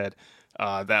side of the head,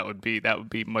 that would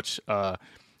be much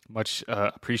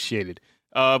appreciated.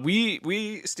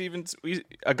 Stevens,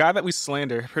 a guy that we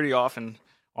slander pretty often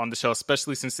on the show,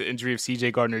 especially since the injury of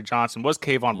C.J. Gardner-Johnson, was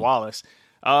Kayvon Wallace.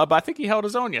 But I think he held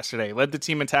his own yesterday. Led the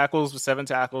team in tackles with 7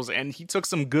 tackles, and he took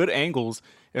some good angles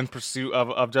in pursuit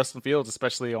of Justin Fields,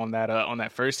 especially on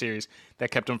that first series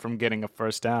that kept him from getting a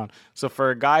first down. So for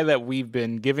a guy that we've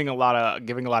been giving a lot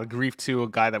of grief to, a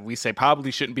guy that we say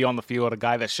probably shouldn't be on the field, a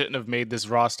guy that shouldn't have made this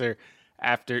roster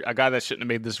after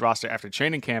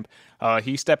training camp,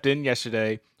 he stepped in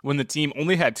yesterday when the team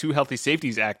only had 2 healthy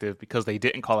safeties active, because they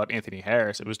didn't call up Anthony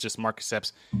Harris. It was just Marcus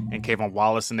Epps and Kayvon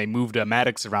Wallace, and they moved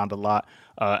Maddox around a lot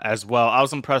as well. I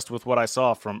was impressed with what I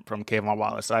saw from Kayvon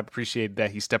Wallace. I appreciated that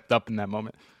he stepped up in that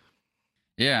moment.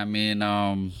 Yeah, I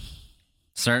mean,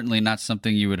 certainly not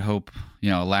something you would hope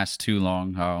lasts too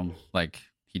long.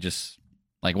 He just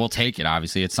we'll take it.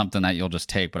 Obviously, it's something that you'll just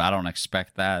take, but I don't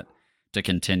expect that to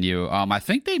continue. I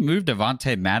think they moved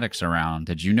Avonte Maddox around.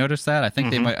 Did you notice that? I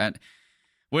think they might.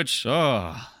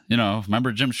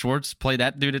 Remember Jim Schwartz played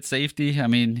that dude at safety? I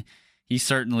mean, he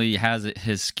certainly has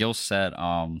his skill set.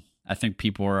 I think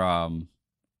people are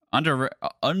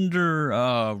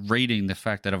underrating the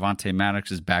fact that Avonte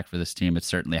Maddox is back for this team. It's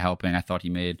certainly helping. I thought he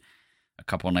made a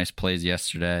couple of nice plays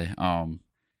yesterday.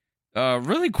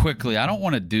 Really quickly, I don't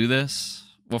want to do this.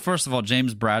 Well, first of all,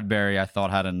 James Bradbury, I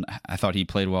thought he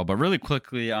played well, but really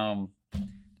quickly, I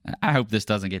hope this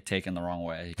doesn't get taken the wrong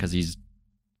way, because he's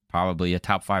probably a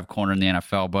top 5 corner in the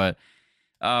NFL. But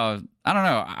I don't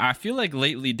know. I feel like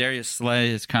lately Darius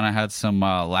Slay has kind of had some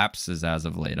lapses as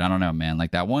of late. I don't know, man.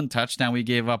 Like that one touchdown we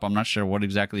gave up, I'm not sure what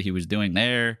exactly he was doing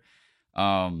there.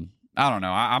 I don't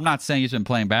know. I'm not saying he's been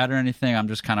playing bad or anything. I'm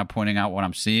just kind of pointing out what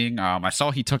I'm seeing. I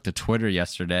saw he took to Twitter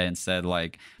yesterday and said,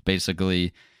 like,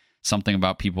 basically something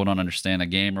about people don't understand a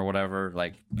game or whatever.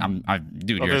 Like,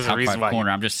 dude, you're a top 5 corner.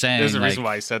 I'm just saying. There's a reason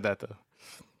why I said that, though.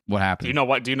 What happened? Do you know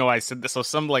what? Do you know why I said this? So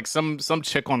some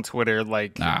chick on Twitter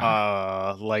like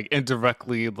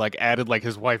indirectly like added like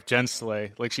his wife Jen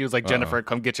Slay. Like she was like, Jennifer,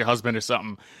 come get your husband or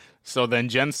something. So then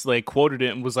Jen Slay quoted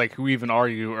it and was like, who even are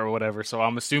you or whatever. So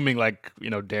I'm assuming like,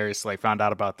 Darius Slay found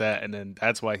out about that and then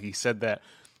that's why he said that.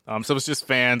 So it's just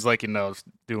fans like,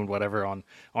 doing whatever on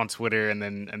Twitter and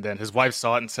then his wife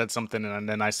saw it and said something and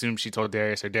then I assume she told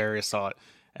Darius or Darius saw it.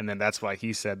 And then that's why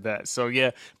he said that. So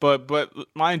yeah, but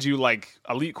mind you, like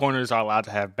elite corners are allowed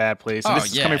to have bad plays. And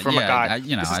this is coming from a guy.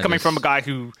 This is coming from a guy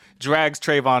who drags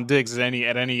Trayvon Diggs at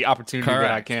any opportunity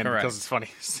that I can because it's funny.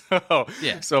 So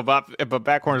yeah. But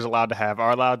back corners are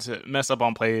allowed to mess up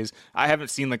on plays. I haven't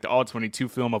seen like the all 22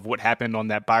 film of what happened on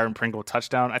that Byron Pringle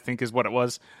touchdown. I think is what it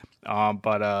was.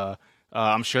 But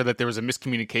I'm sure that there was a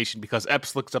miscommunication because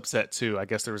Epps looks upset too. I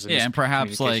guess there was a and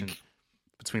perhaps like.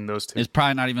 Between those two, it's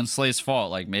probably not even Slay's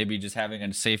fault. Like maybe just having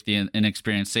a safety and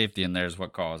inexperienced safety in there is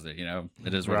what caused it.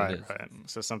 It is what it is. Right.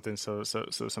 So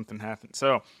something happened.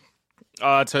 So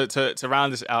to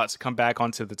round this out, to come back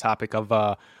onto the topic of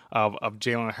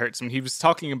Jalen Hurts, I mean, he was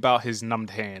talking about his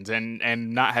numbed hands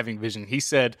and not having vision. He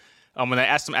said when I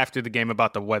asked him after the game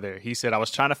about the weather, he said, I was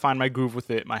trying to find my groove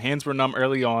with it. My hands were numb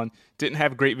early on, didn't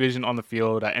have great vision on the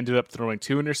field. I ended up throwing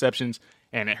 2 interceptions.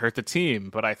 And it hurt the team,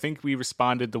 but I think we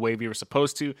responded the way we were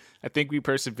supposed to. I think we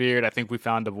persevered. I think we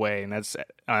found a way, and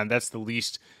that's the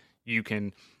least you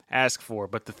can ask for.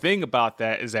 But the thing about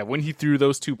that is that when he threw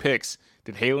those 2 picks,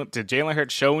 did Jalen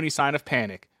Hurts show any sign of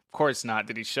panic? Of course not.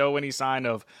 Did he show any sign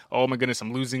of, oh my goodness,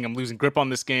 I'm losing grip on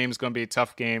this game. It's going to be a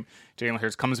tough game. Jalen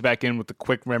Hurts comes back in with the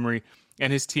quick memory,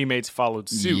 and his teammates followed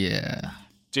suit. Yeah.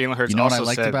 Jalen Hurts. You know what I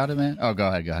liked about it, man? Oh, go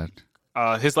ahead.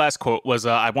 His last quote was,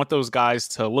 I want those guys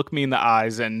to look me in the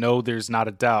eyes and know there's not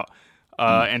a doubt.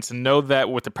 And to know that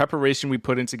with the preparation we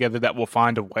put in together that we'll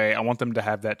find a way. I want them to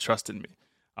have that trust in me.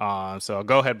 So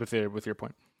go ahead with your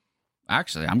point.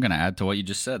 Actually, I'm going to add to what you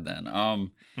just said then.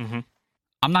 I'm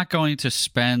not going to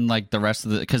spend like the rest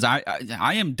of because I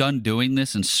am done doing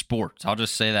this in sports. I'll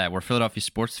just say that. We're Philadelphia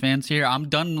sports fans here. I'm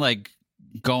done like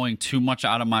going too much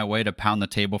out of my way to pound the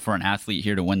table for an athlete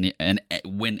here to win an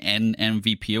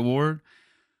MVP award.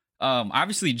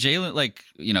 Obviously Jalen, like,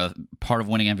 part of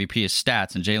winning MVP is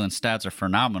stats, and Jalen's stats are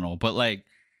phenomenal, but like,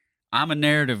 I'm a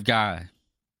narrative guy.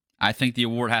 I think the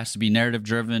award has to be narrative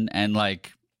driven, and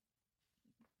like,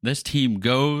 this team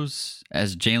goes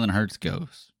as Jalen Hurts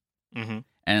goes. Mm-hmm.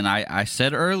 And I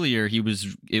said earlier, it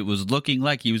was looking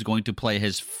like he was going to play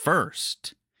his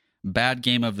first bad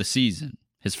game of the season.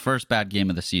 His first bad game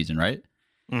of the season, right?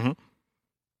 Mm-hmm.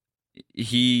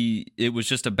 It was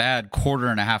just a bad quarter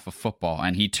and a half of football,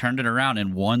 and he turned it around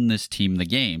and won this team the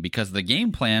game because the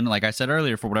game plan, like I said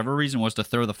earlier, for whatever reason, was to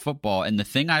throw the football. And the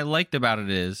thing I liked about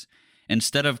it is,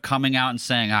 instead of coming out and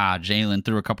saying, Jalen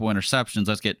threw a couple interceptions,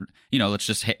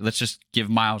 let's just give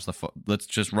Miles let's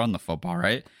just run the football,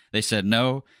 right? They said,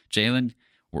 no, Jalen,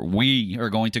 we are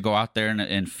going to go out there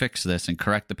and fix this and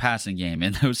correct the passing game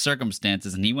in those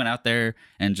circumstances. And he went out there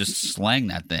and just slang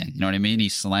that thing. You know what I mean? He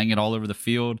slang it all over the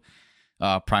field,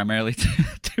 primarily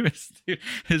to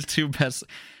his 2 best,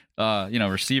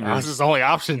 receivers. It was his only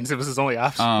options.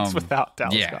 Without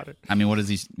Dallas Goedert. I mean, what is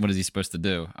he supposed to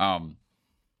do?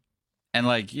 And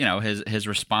like, his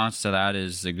response to that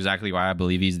is exactly why I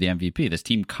believe he's the MVP. This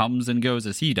team comes and goes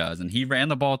as he does. And he ran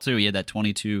the ball too. He had that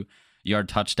 22-yard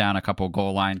touchdown, a couple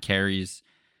goal line carries.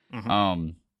 Mm-hmm.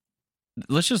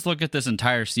 Let's just look at this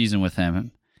entire season with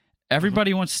him.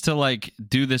 Everybody wants to like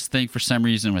do this thing for some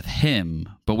reason with him,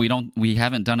 but we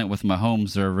haven't done it with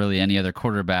Mahomes or really any other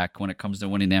quarterback when it comes to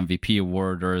winning the MVP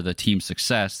award or the team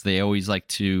success. They always like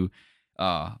to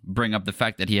bring up the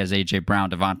fact that he has A.J. Brown,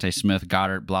 Devontae Smith,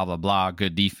 Goddard, blah, blah, blah,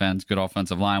 good defense, good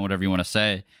offensive line, whatever you want to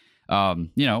say.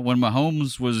 When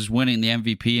Mahomes was winning the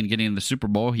MVP and getting the Super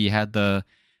Bowl, he had the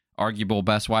arguable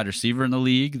best wide receiver in the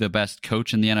league, the best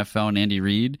coach in the NFL in Andy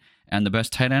Reid, and the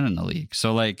best tight end in the league.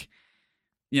 So, like,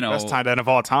 best tight end of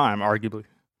all time, arguably.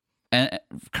 And,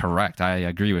 correct. I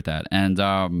agree with that.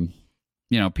 And,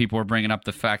 people were bringing up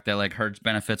the fact that, like, Hurts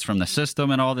benefits from the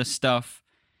system and all this stuff.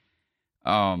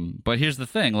 But here's the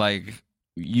thing, like,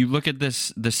 you look at the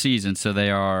season, so we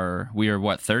are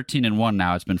 13-1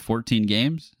 now. It's been 14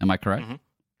 games. Am I correct? Mm-hmm.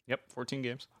 Yep, 14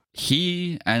 games.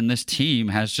 he and this team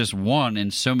has just won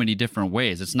in so many different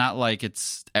ways. It's not like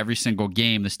it's every single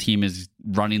game this team is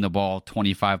running the ball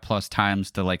 25 plus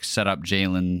times to like set up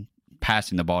Jalen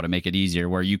passing the ball to make it easier,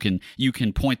 where you can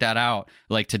point that out,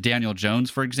 like to Daniel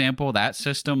Jones, for example. That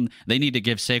system, they need to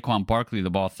give Saquon Barkley the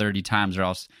ball 30 times or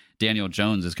else Daniel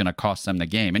Jones is going to cost them the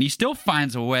game. And he still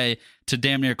finds a way to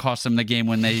damn near cost them the game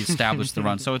when they establish the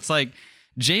run. So it's like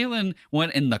Jalen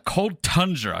went in the cold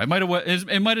tundra. It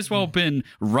might as well have been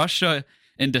Russia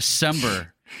in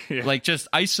December. Yeah. Like just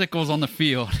icicles on the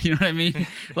field. You know what I mean?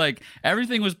 Like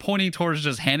everything was pointing towards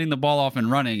just handing the ball off and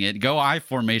running it. Go I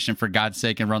formation for God's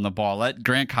sake and run the ball. Let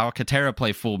Grant Calcaterra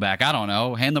play fullback. I don't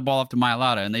know. Hand the ball off to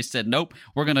Mailata. And they said, nope,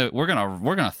 we're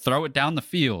gonna throw it down the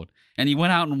field. And he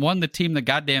went out and won the team the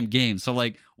goddamn game. So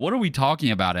like, what are we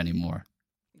talking about anymore?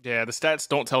 Yeah, the stats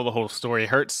don't tell the whole story.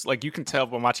 Hurts, like you can tell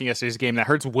from watching yesterday's game, that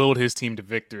Hurts willed his team to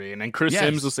victory. And then Chris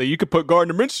Sims will say, you could put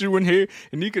Gardner Minshew in here,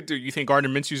 and you think Gardner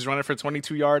Minshew's running for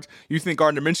 22 yards? You think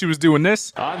Gardner Minshew was doing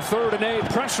this? On 3rd and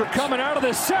 8, pressure coming out of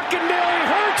the secondary.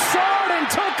 Hurts saw it and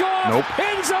took off. Nope.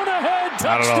 End zone ahead,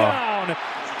 touchdown.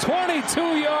 22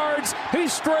 yards. He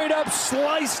straight up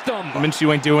sliced them.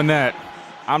 Minshew ain't doing that.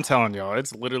 I'm telling y'all,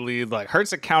 it's literally like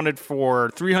Hurts accounted for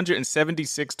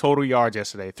 376 total yards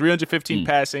yesterday, 315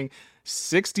 passing,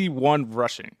 61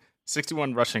 rushing.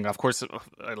 61 rushing. Of course,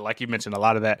 like you mentioned, a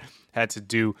lot of that had to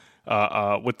do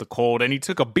with the cold. And he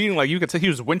took a beating. Like you could tell he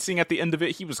was wincing at the end of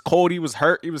it. He was cold. He was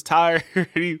hurt. He was tired. But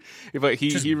he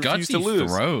refused to lose.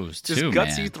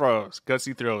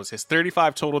 Gutsy throws. His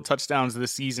 35 total touchdowns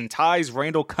this season ties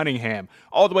Randall Cunningham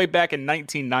all the way back in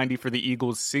 1990 for the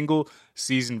Eagles' single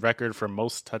season record for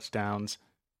most touchdowns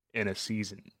in a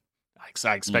season. I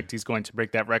expect he's going to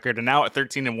break that record. And now at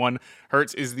 13-1,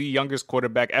 Hurts is the youngest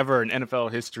quarterback ever in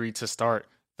NFL history to start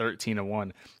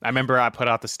 13-1. I remember I put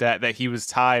out the stat that he was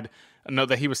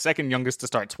second youngest to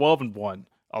start 12-1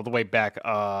 all the way back.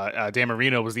 Dan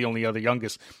Marino was the only other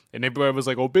youngest. And everybody was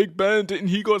like, oh, Big Ben, didn't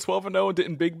he go 12-0?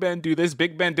 Didn't Big Ben do this?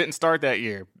 Big Ben didn't start that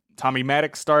year. Tommy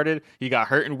Maddox started. He got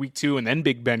hurt in week 2, and then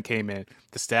Big Ben came in.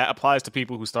 The stat applies to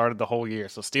people who started the whole year.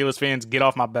 So Steelers fans, get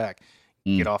off my back.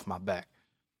 Get off my back.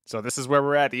 So this is where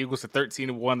we're at. The Eagles are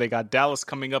 13-1. They got Dallas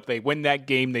coming up. They win that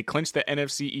game. They clinch the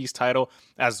NFC East title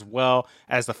as well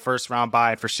as the first round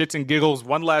bye. And for shits and giggles,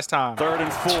 one last time. 3rd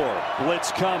and 4.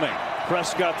 Blitz coming.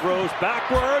 Prescott throws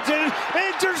backwards and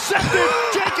intercepted.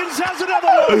 Jenkins has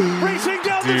another one. Racing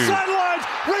down the sidelines.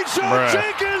 Rayshon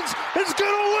Jenkins is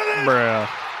going to win it. Bruh.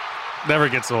 Never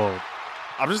gets old.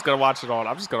 I'm just gonna watch it on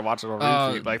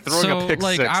repeat. Like throwing a pick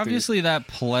six. Obviously, that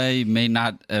play may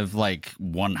not have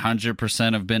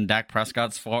 100% have been Dak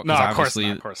Prescott's fault. No, of course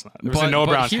not. It was in Noah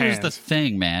Brown's hands. Here's the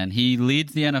thing, man. He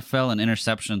leads the NFL in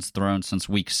interceptions thrown since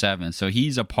week 7, so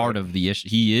he's a part of the issue.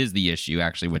 He is the issue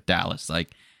actually with Dallas.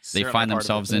 Like they find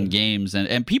themselves in games,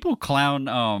 and people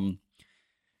clown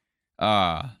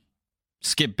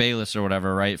Skip Bayless or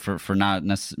whatever, right, for not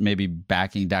maybe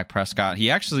backing Dak Prescott.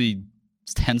 He actually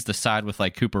tends to side with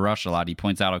Cooper Rush a lot. He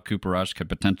points out how Cooper Rush could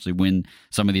potentially win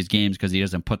some of these games because he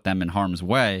doesn't put them in harm's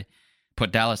way,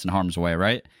 put Dallas in harm's way,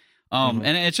 right? And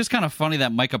it's just kind of funny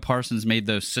that Micah Parsons made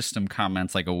those system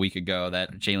comments a week ago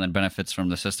that Jalen benefits from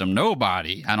the system.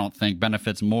 Nobody, I don't think,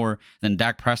 benefits more than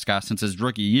Dak Prescott since his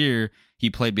rookie year. He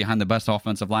played behind the best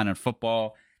offensive line in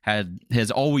football,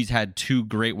 has always had 2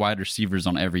 great wide receivers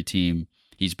on every team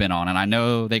he's been on. And I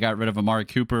know they got rid of Amari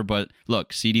Cooper, but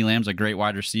look, CeeDee Lamb's a great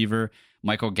wide receiver.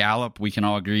 Michael Gallup, we can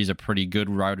all agree, is a pretty good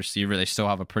wide receiver. They still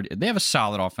have they have a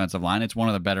solid offensive line. It's one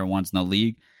of the better ones in the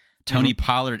league. Tony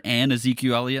Pollard and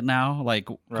Ezekiel Elliott now.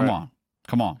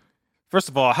 Come on. First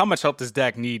of all, how much help does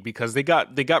Dak need? Because they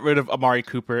got rid of Amari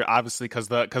Cooper, obviously because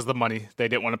the money. They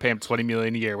didn't want to pay him $20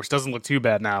 million a year, which doesn't look too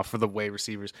bad now for the way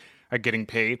receivers are getting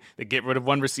paid. They get rid of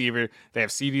one receiver. They have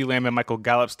CeeDee Lamb and Michael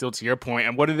Gallup still, to your point.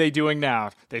 And what are they doing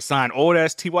now? They signed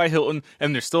old-ass T.Y. Hilton,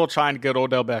 and they're still trying to get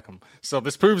Odell Beckham. So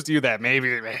this proves to you that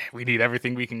maybe we need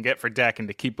everything we can get for Dak and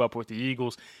to keep up with the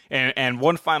Eagles. And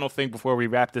one final thing before we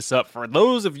wrap this up. For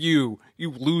those of you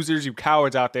losers, you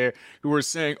cowards out there who are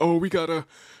saying, oh, we gotta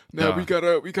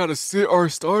sit our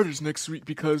starters next week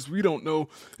because we don't know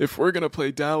if we're gonna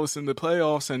play Dallas in the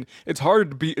playoffs, and it's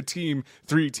hard to beat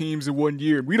 3 teams in 1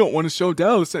 year. We don't want to show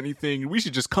Dallas anything. We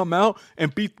should just come out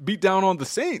and beat down on the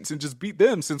Saints and just beat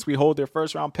them since we hold their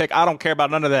first round pick. I don't care about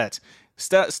none of that.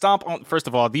 Stomp on. First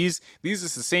of all, these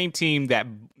is the same team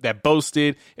that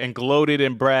boasted and gloated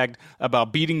and bragged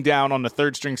about beating down on the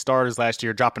third string starters last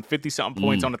year, dropping 50-something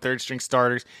points on the third string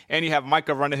starters. And you have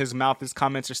Micah running his mouth. His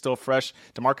comments are still fresh.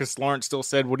 DeMarcus Lawrence still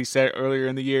said what he said earlier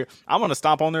in the year. I'm going to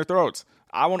stomp on their throats.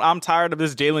 I'm tired of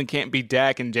this. Jalen can't beat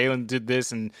Dak, and Jalen did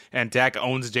this, and Dak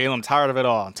owns Jalen. I'm tired of it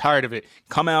all. I'm tired of it.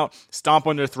 Come out, stomp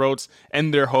on their throats,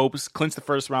 end their hopes, clinch the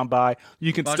first round bye.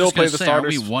 You can still play the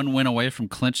starters. Are we one win away from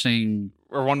clinching?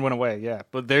 Or one win away, yeah.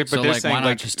 But they're saying why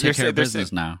not just take care of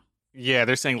business now? Yeah,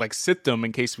 they're saying sit them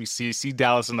in case we see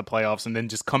Dallas in the playoffs, and then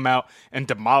just come out and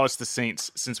demolish the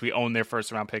Saints since we own their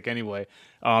first round pick anyway.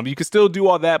 You can still do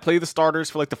all that, play the starters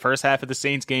for the first half of the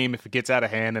Saints game if it gets out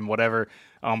of hand and whatever.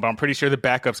 But I'm pretty sure the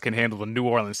backups can handle the New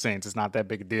Orleans Saints. It's not that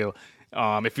big a deal.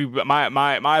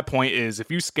 My point is,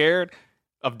 if you're scared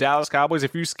of Dallas Cowboys,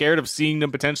 if you're scared of seeing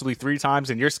them potentially 3 times,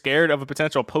 and you're scared of a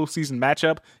potential postseason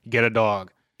matchup, get a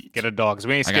dog. Get a dog. Because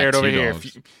we ain't scared over here.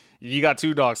 You got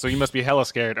 2 dogs, so you must be hella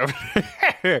scared over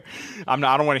here. I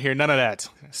don't want to hear none of that.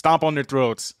 Stomp on their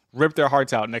throats, rip their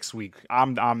hearts out next week.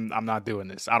 I'm not doing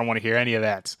this. I don't want to hear any of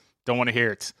that. Don't want to hear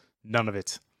it. None of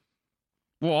it.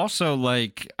 Well, also,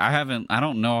 I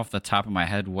don't know off the top of my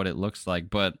head what it looks like,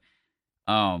 but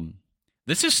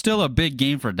this is still a big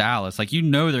game for Dallas. They're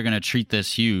going to treat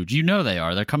this huge. They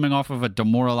are. They're coming off of a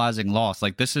demoralizing loss.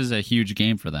 This is a huge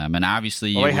game for them, and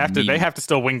obviously, they have to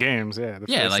still win games. Yeah,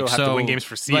 they still have to win games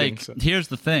for seeding. Here's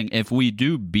the thing: if we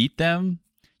do beat them,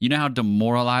 you know how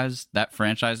demoralized that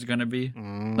franchise is going to be.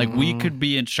 We could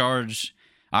be in charge.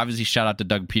 Obviously, shout out to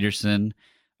Doug Peterson.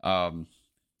 I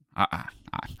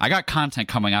got content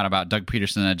coming out about Doug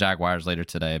Peterson and the Jaguars later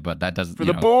today, but that doesn't... For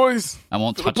the boys! I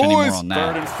won't touch any more on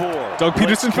that. 3rd and 4. Doug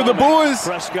Peterson for the boys!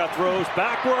 Prescott throws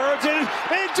backwards and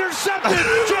intercepted!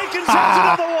 Jenkins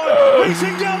has another one!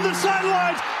 Racing down the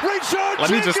sidelines! Rayshon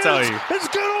Let me just tell you. Is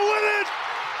going to win it!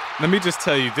 Let me just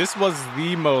tell you, this was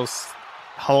the most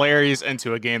hilarious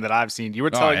into a game that I've seen. You were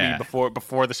telling me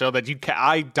before the show that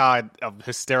I died of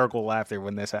hysterical laughter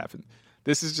when this happened.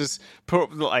 This is just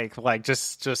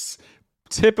just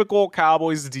typical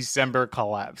Cowboys December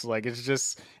collapse. It's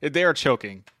just they are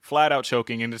choking, flat out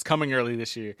choking, and it's coming early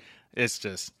this year. It's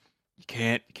just you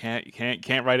can't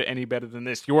write it any better than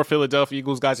this. Your Philadelphia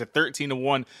Eagles guys are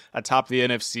 13-1 atop the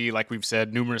NFC, like we've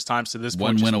said numerous times to this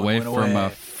point. One win away from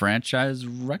a franchise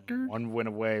record. One win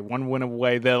away.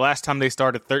 The last time they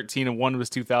started 13-1 was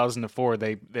 2004.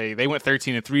 They went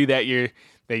 13-3 that year.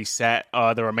 They sat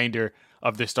the remainder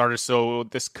of their starters, so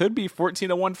this could be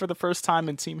 14-1 for the first time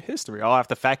in team history. I'll have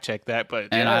to fact check that,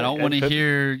 but I don't want to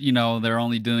hear they're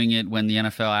only doing it when the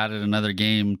NFL added another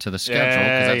game to the schedule,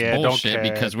 because that's bullshit.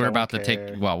 Because we're about to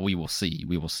take. Well, we will see.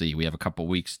 We have a couple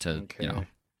weeks to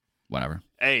whatever.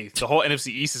 Hey, the whole NFC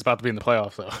East is about to be in the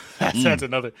playoffs, though.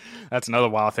 That's another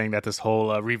wild thing that this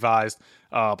whole revised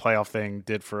playoff thing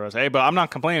did for us. Hey, but I'm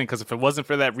not complaining, because if it wasn't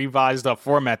for that revised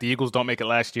format, the Eagles don't make it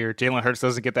last year. Jalen Hurts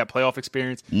doesn't get that playoff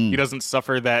experience. He doesn't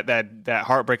suffer that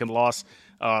heartbreaking loss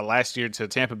last year to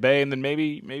Tampa Bay, and then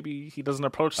maybe he doesn't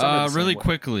approach some really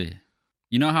quickly.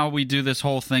 You know how we do this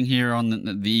whole thing here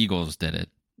on the Eagles did it.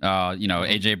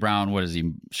 AJ Brown, what is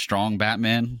he? Strong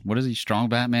Batman? What is he? Strong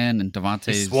Batman and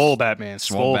Devontae's Swole Batman.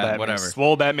 Whatever.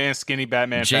 Swole Batman, skinny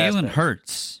Batman. Jalen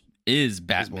Hurts is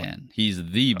Batman.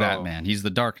 He's the Batman. He's the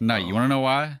Dark Knight. You want to know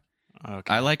why?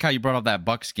 Okay. I like how you brought up that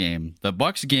Bucks game. The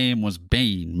Bucks game was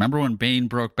Bane. Remember when Bane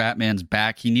broke Batman's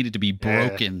back? He needed to be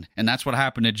broken, and that's what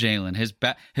happened to Jalen. His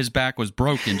back was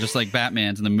broken, just like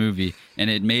Batman's in the movie,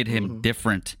 and it made him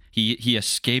different. He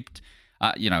escaped.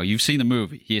 You've seen the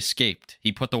movie. He escaped.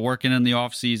 He put the work in the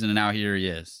offseason, and now here he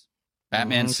is.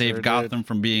 Batman saved Gotham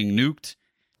from being nuked.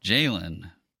 Jalen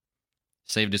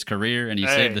saved his career, and he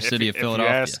saved the city of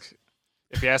Philadelphia.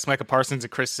 If you ask Micah Parsons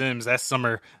and Chris Sims, the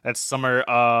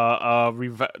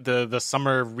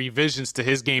summer revisions to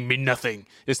his game mean nothing.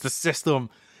 It's the system.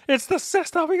 It's the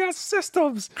system. We got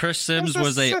systems. Chris Sims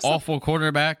was an awful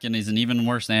quarterback, and he's an even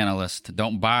worse analyst.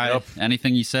 Don't buy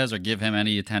anything he says or give him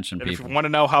any attention, and people. If you want to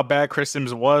know how bad Chris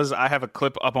Sims was, I have a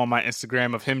clip up on my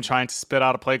Instagram of him trying to spit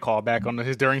out a play call back on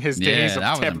during his days of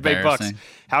Tampa Bay Bucks.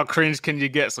 How cringe can you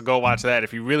get? So go watch that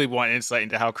if you really want insight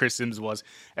into how Chris Sims was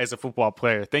as a football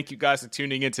player. Thank you guys for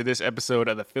tuning into this episode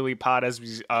of the Philly Pod as we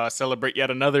celebrate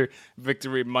yet another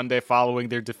victory Monday following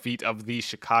their defeat of the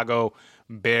Chicago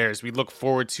Bears. We look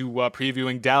forward to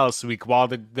previewing Dallas week. While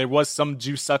there was some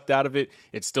juice sucked out of it,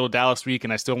 it's still Dallas week,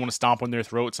 and I still want to stomp on their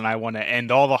throats, and I want to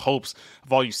end all the hopes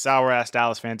of all you sour-ass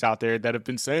Dallas fans out there that have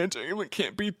been saying, Jalen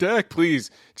can't beat Dak. Please,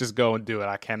 just go and do it.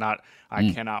 I cannot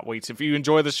wait. So if you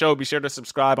enjoy the show, be sure to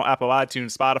subscribe on Apple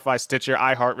iTunes, Spotify, Stitcher,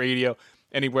 iHeartRadio,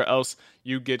 anywhere else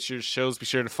you get your shows. Be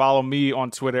sure to follow me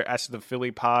on Twitter at the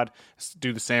Philly Pod.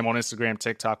 Do the same on Instagram,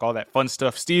 TikTok, all that fun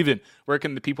stuff. Steven, where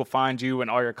can the people find you and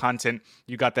all your content?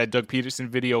 You got that Doug Peterson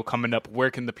video coming up.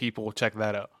 Where can the people check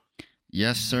that out?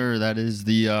 Yes, sir. That is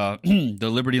the the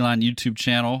Liberty Line YouTube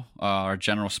channel. Our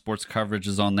general sports coverage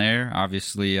is on there.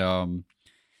 Obviously,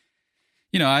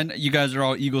 you guys are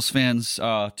all Eagles fans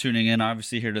tuning in,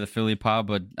 obviously, here to the Philly Pod,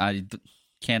 but I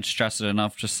can't stress it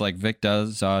enough, just like Vic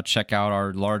does. Check out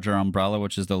our larger umbrella,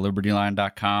 which is the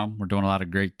libertyline.com. We're doing a lot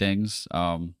of great things.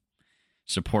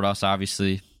 Support us,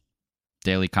 obviously.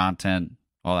 Daily content,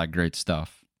 all that great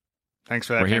stuff. Thanks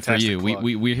for that. We're here for you. Plug.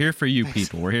 We're here for you,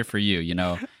 people. We're here for you.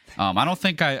 I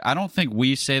don't think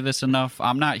we say this enough.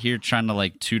 I'm not here trying to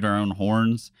like toot our own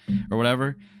horns or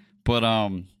whatever, but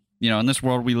in this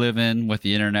world we live in with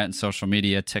the internet and social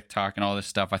media, TikTok and all this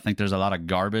stuff, I think there's a lot of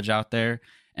garbage out there,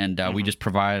 and we just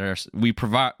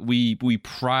we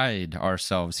pride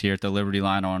ourselves here at the Liberty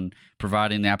Line on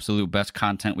providing the absolute best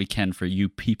content we can for you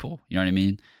people. You know what I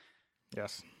mean?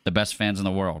 Yes. The best fans in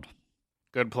the world.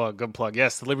 Good plug.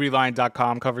 Yes,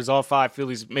 thelibertyline.com covers all 5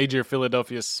 Phillies major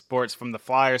Philadelphia sports, from the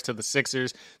Flyers to the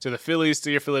Sixers to the Phillies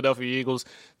to your Philadelphia Eagles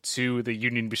to the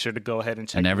Union. Be sure to go ahead and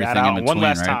check that out. In between, one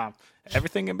last right? time.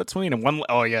 Everything in between. And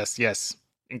yes.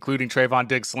 Including Trayvon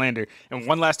Diggs slander. And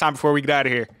one last time before we get out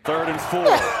of here. 3rd and 4.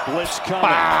 Blitz coming.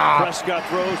 Prescott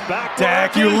throws back.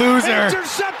 Dak, you loser.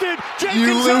 Intercepted. Jenkins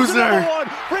You loser. has another one.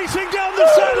 Racing down the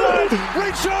sideline.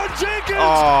 Rayshon Jenkins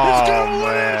is going to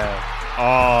win it.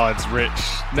 Oh, it's rich.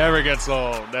 Never gets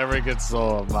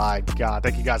old. My God.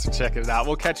 Thank you guys for checking it out.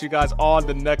 We'll catch you guys on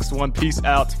the next one. Peace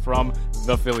out from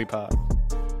the Philly Pod.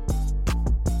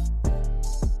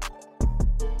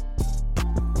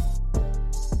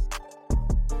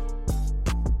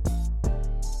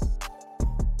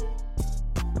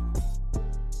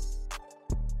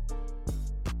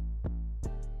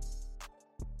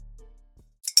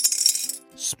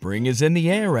 Spring is in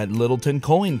the air at Littleton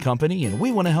Coin Company, and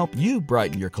we want to help you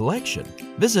brighten your collection.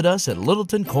 Visit us at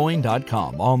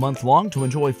littletoncoin.com all month long to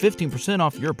enjoy 15%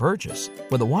 off your purchase.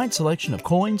 With a wide selection of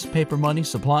coins, paper money,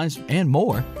 supplies, and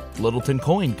more, Littleton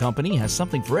Coin Company has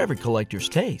something for every collector's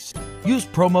taste. Use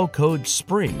promo code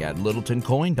SPRING at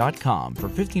littletoncoin.com for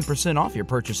 15% off your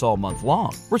purchase all month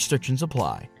long. Restrictions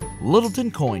apply. Littleton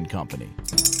Coin Company.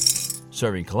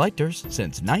 Serving collectors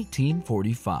since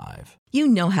 1945. You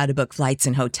know how to book flights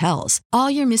and hotels. All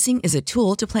you're missing is a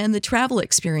tool to plan the travel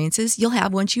experiences you'll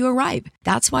have once you arrive.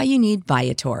 That's why you need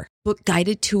Viator. Book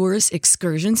guided tours,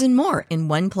 excursions, and more in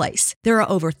one place. There are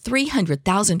over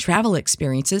 300,000 travel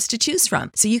experiences to choose from,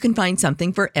 so you can find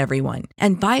something for everyone.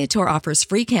 And Viator offers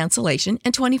free cancellation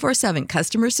and 24/7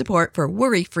 customer support for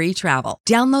worry-free travel.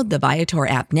 Download the Viator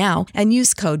app now and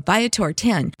use code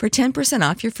Viator10 for 10%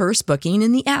 off your first booking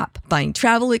in the app. Find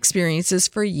travel experiences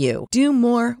for you. Do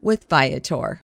more with Viator.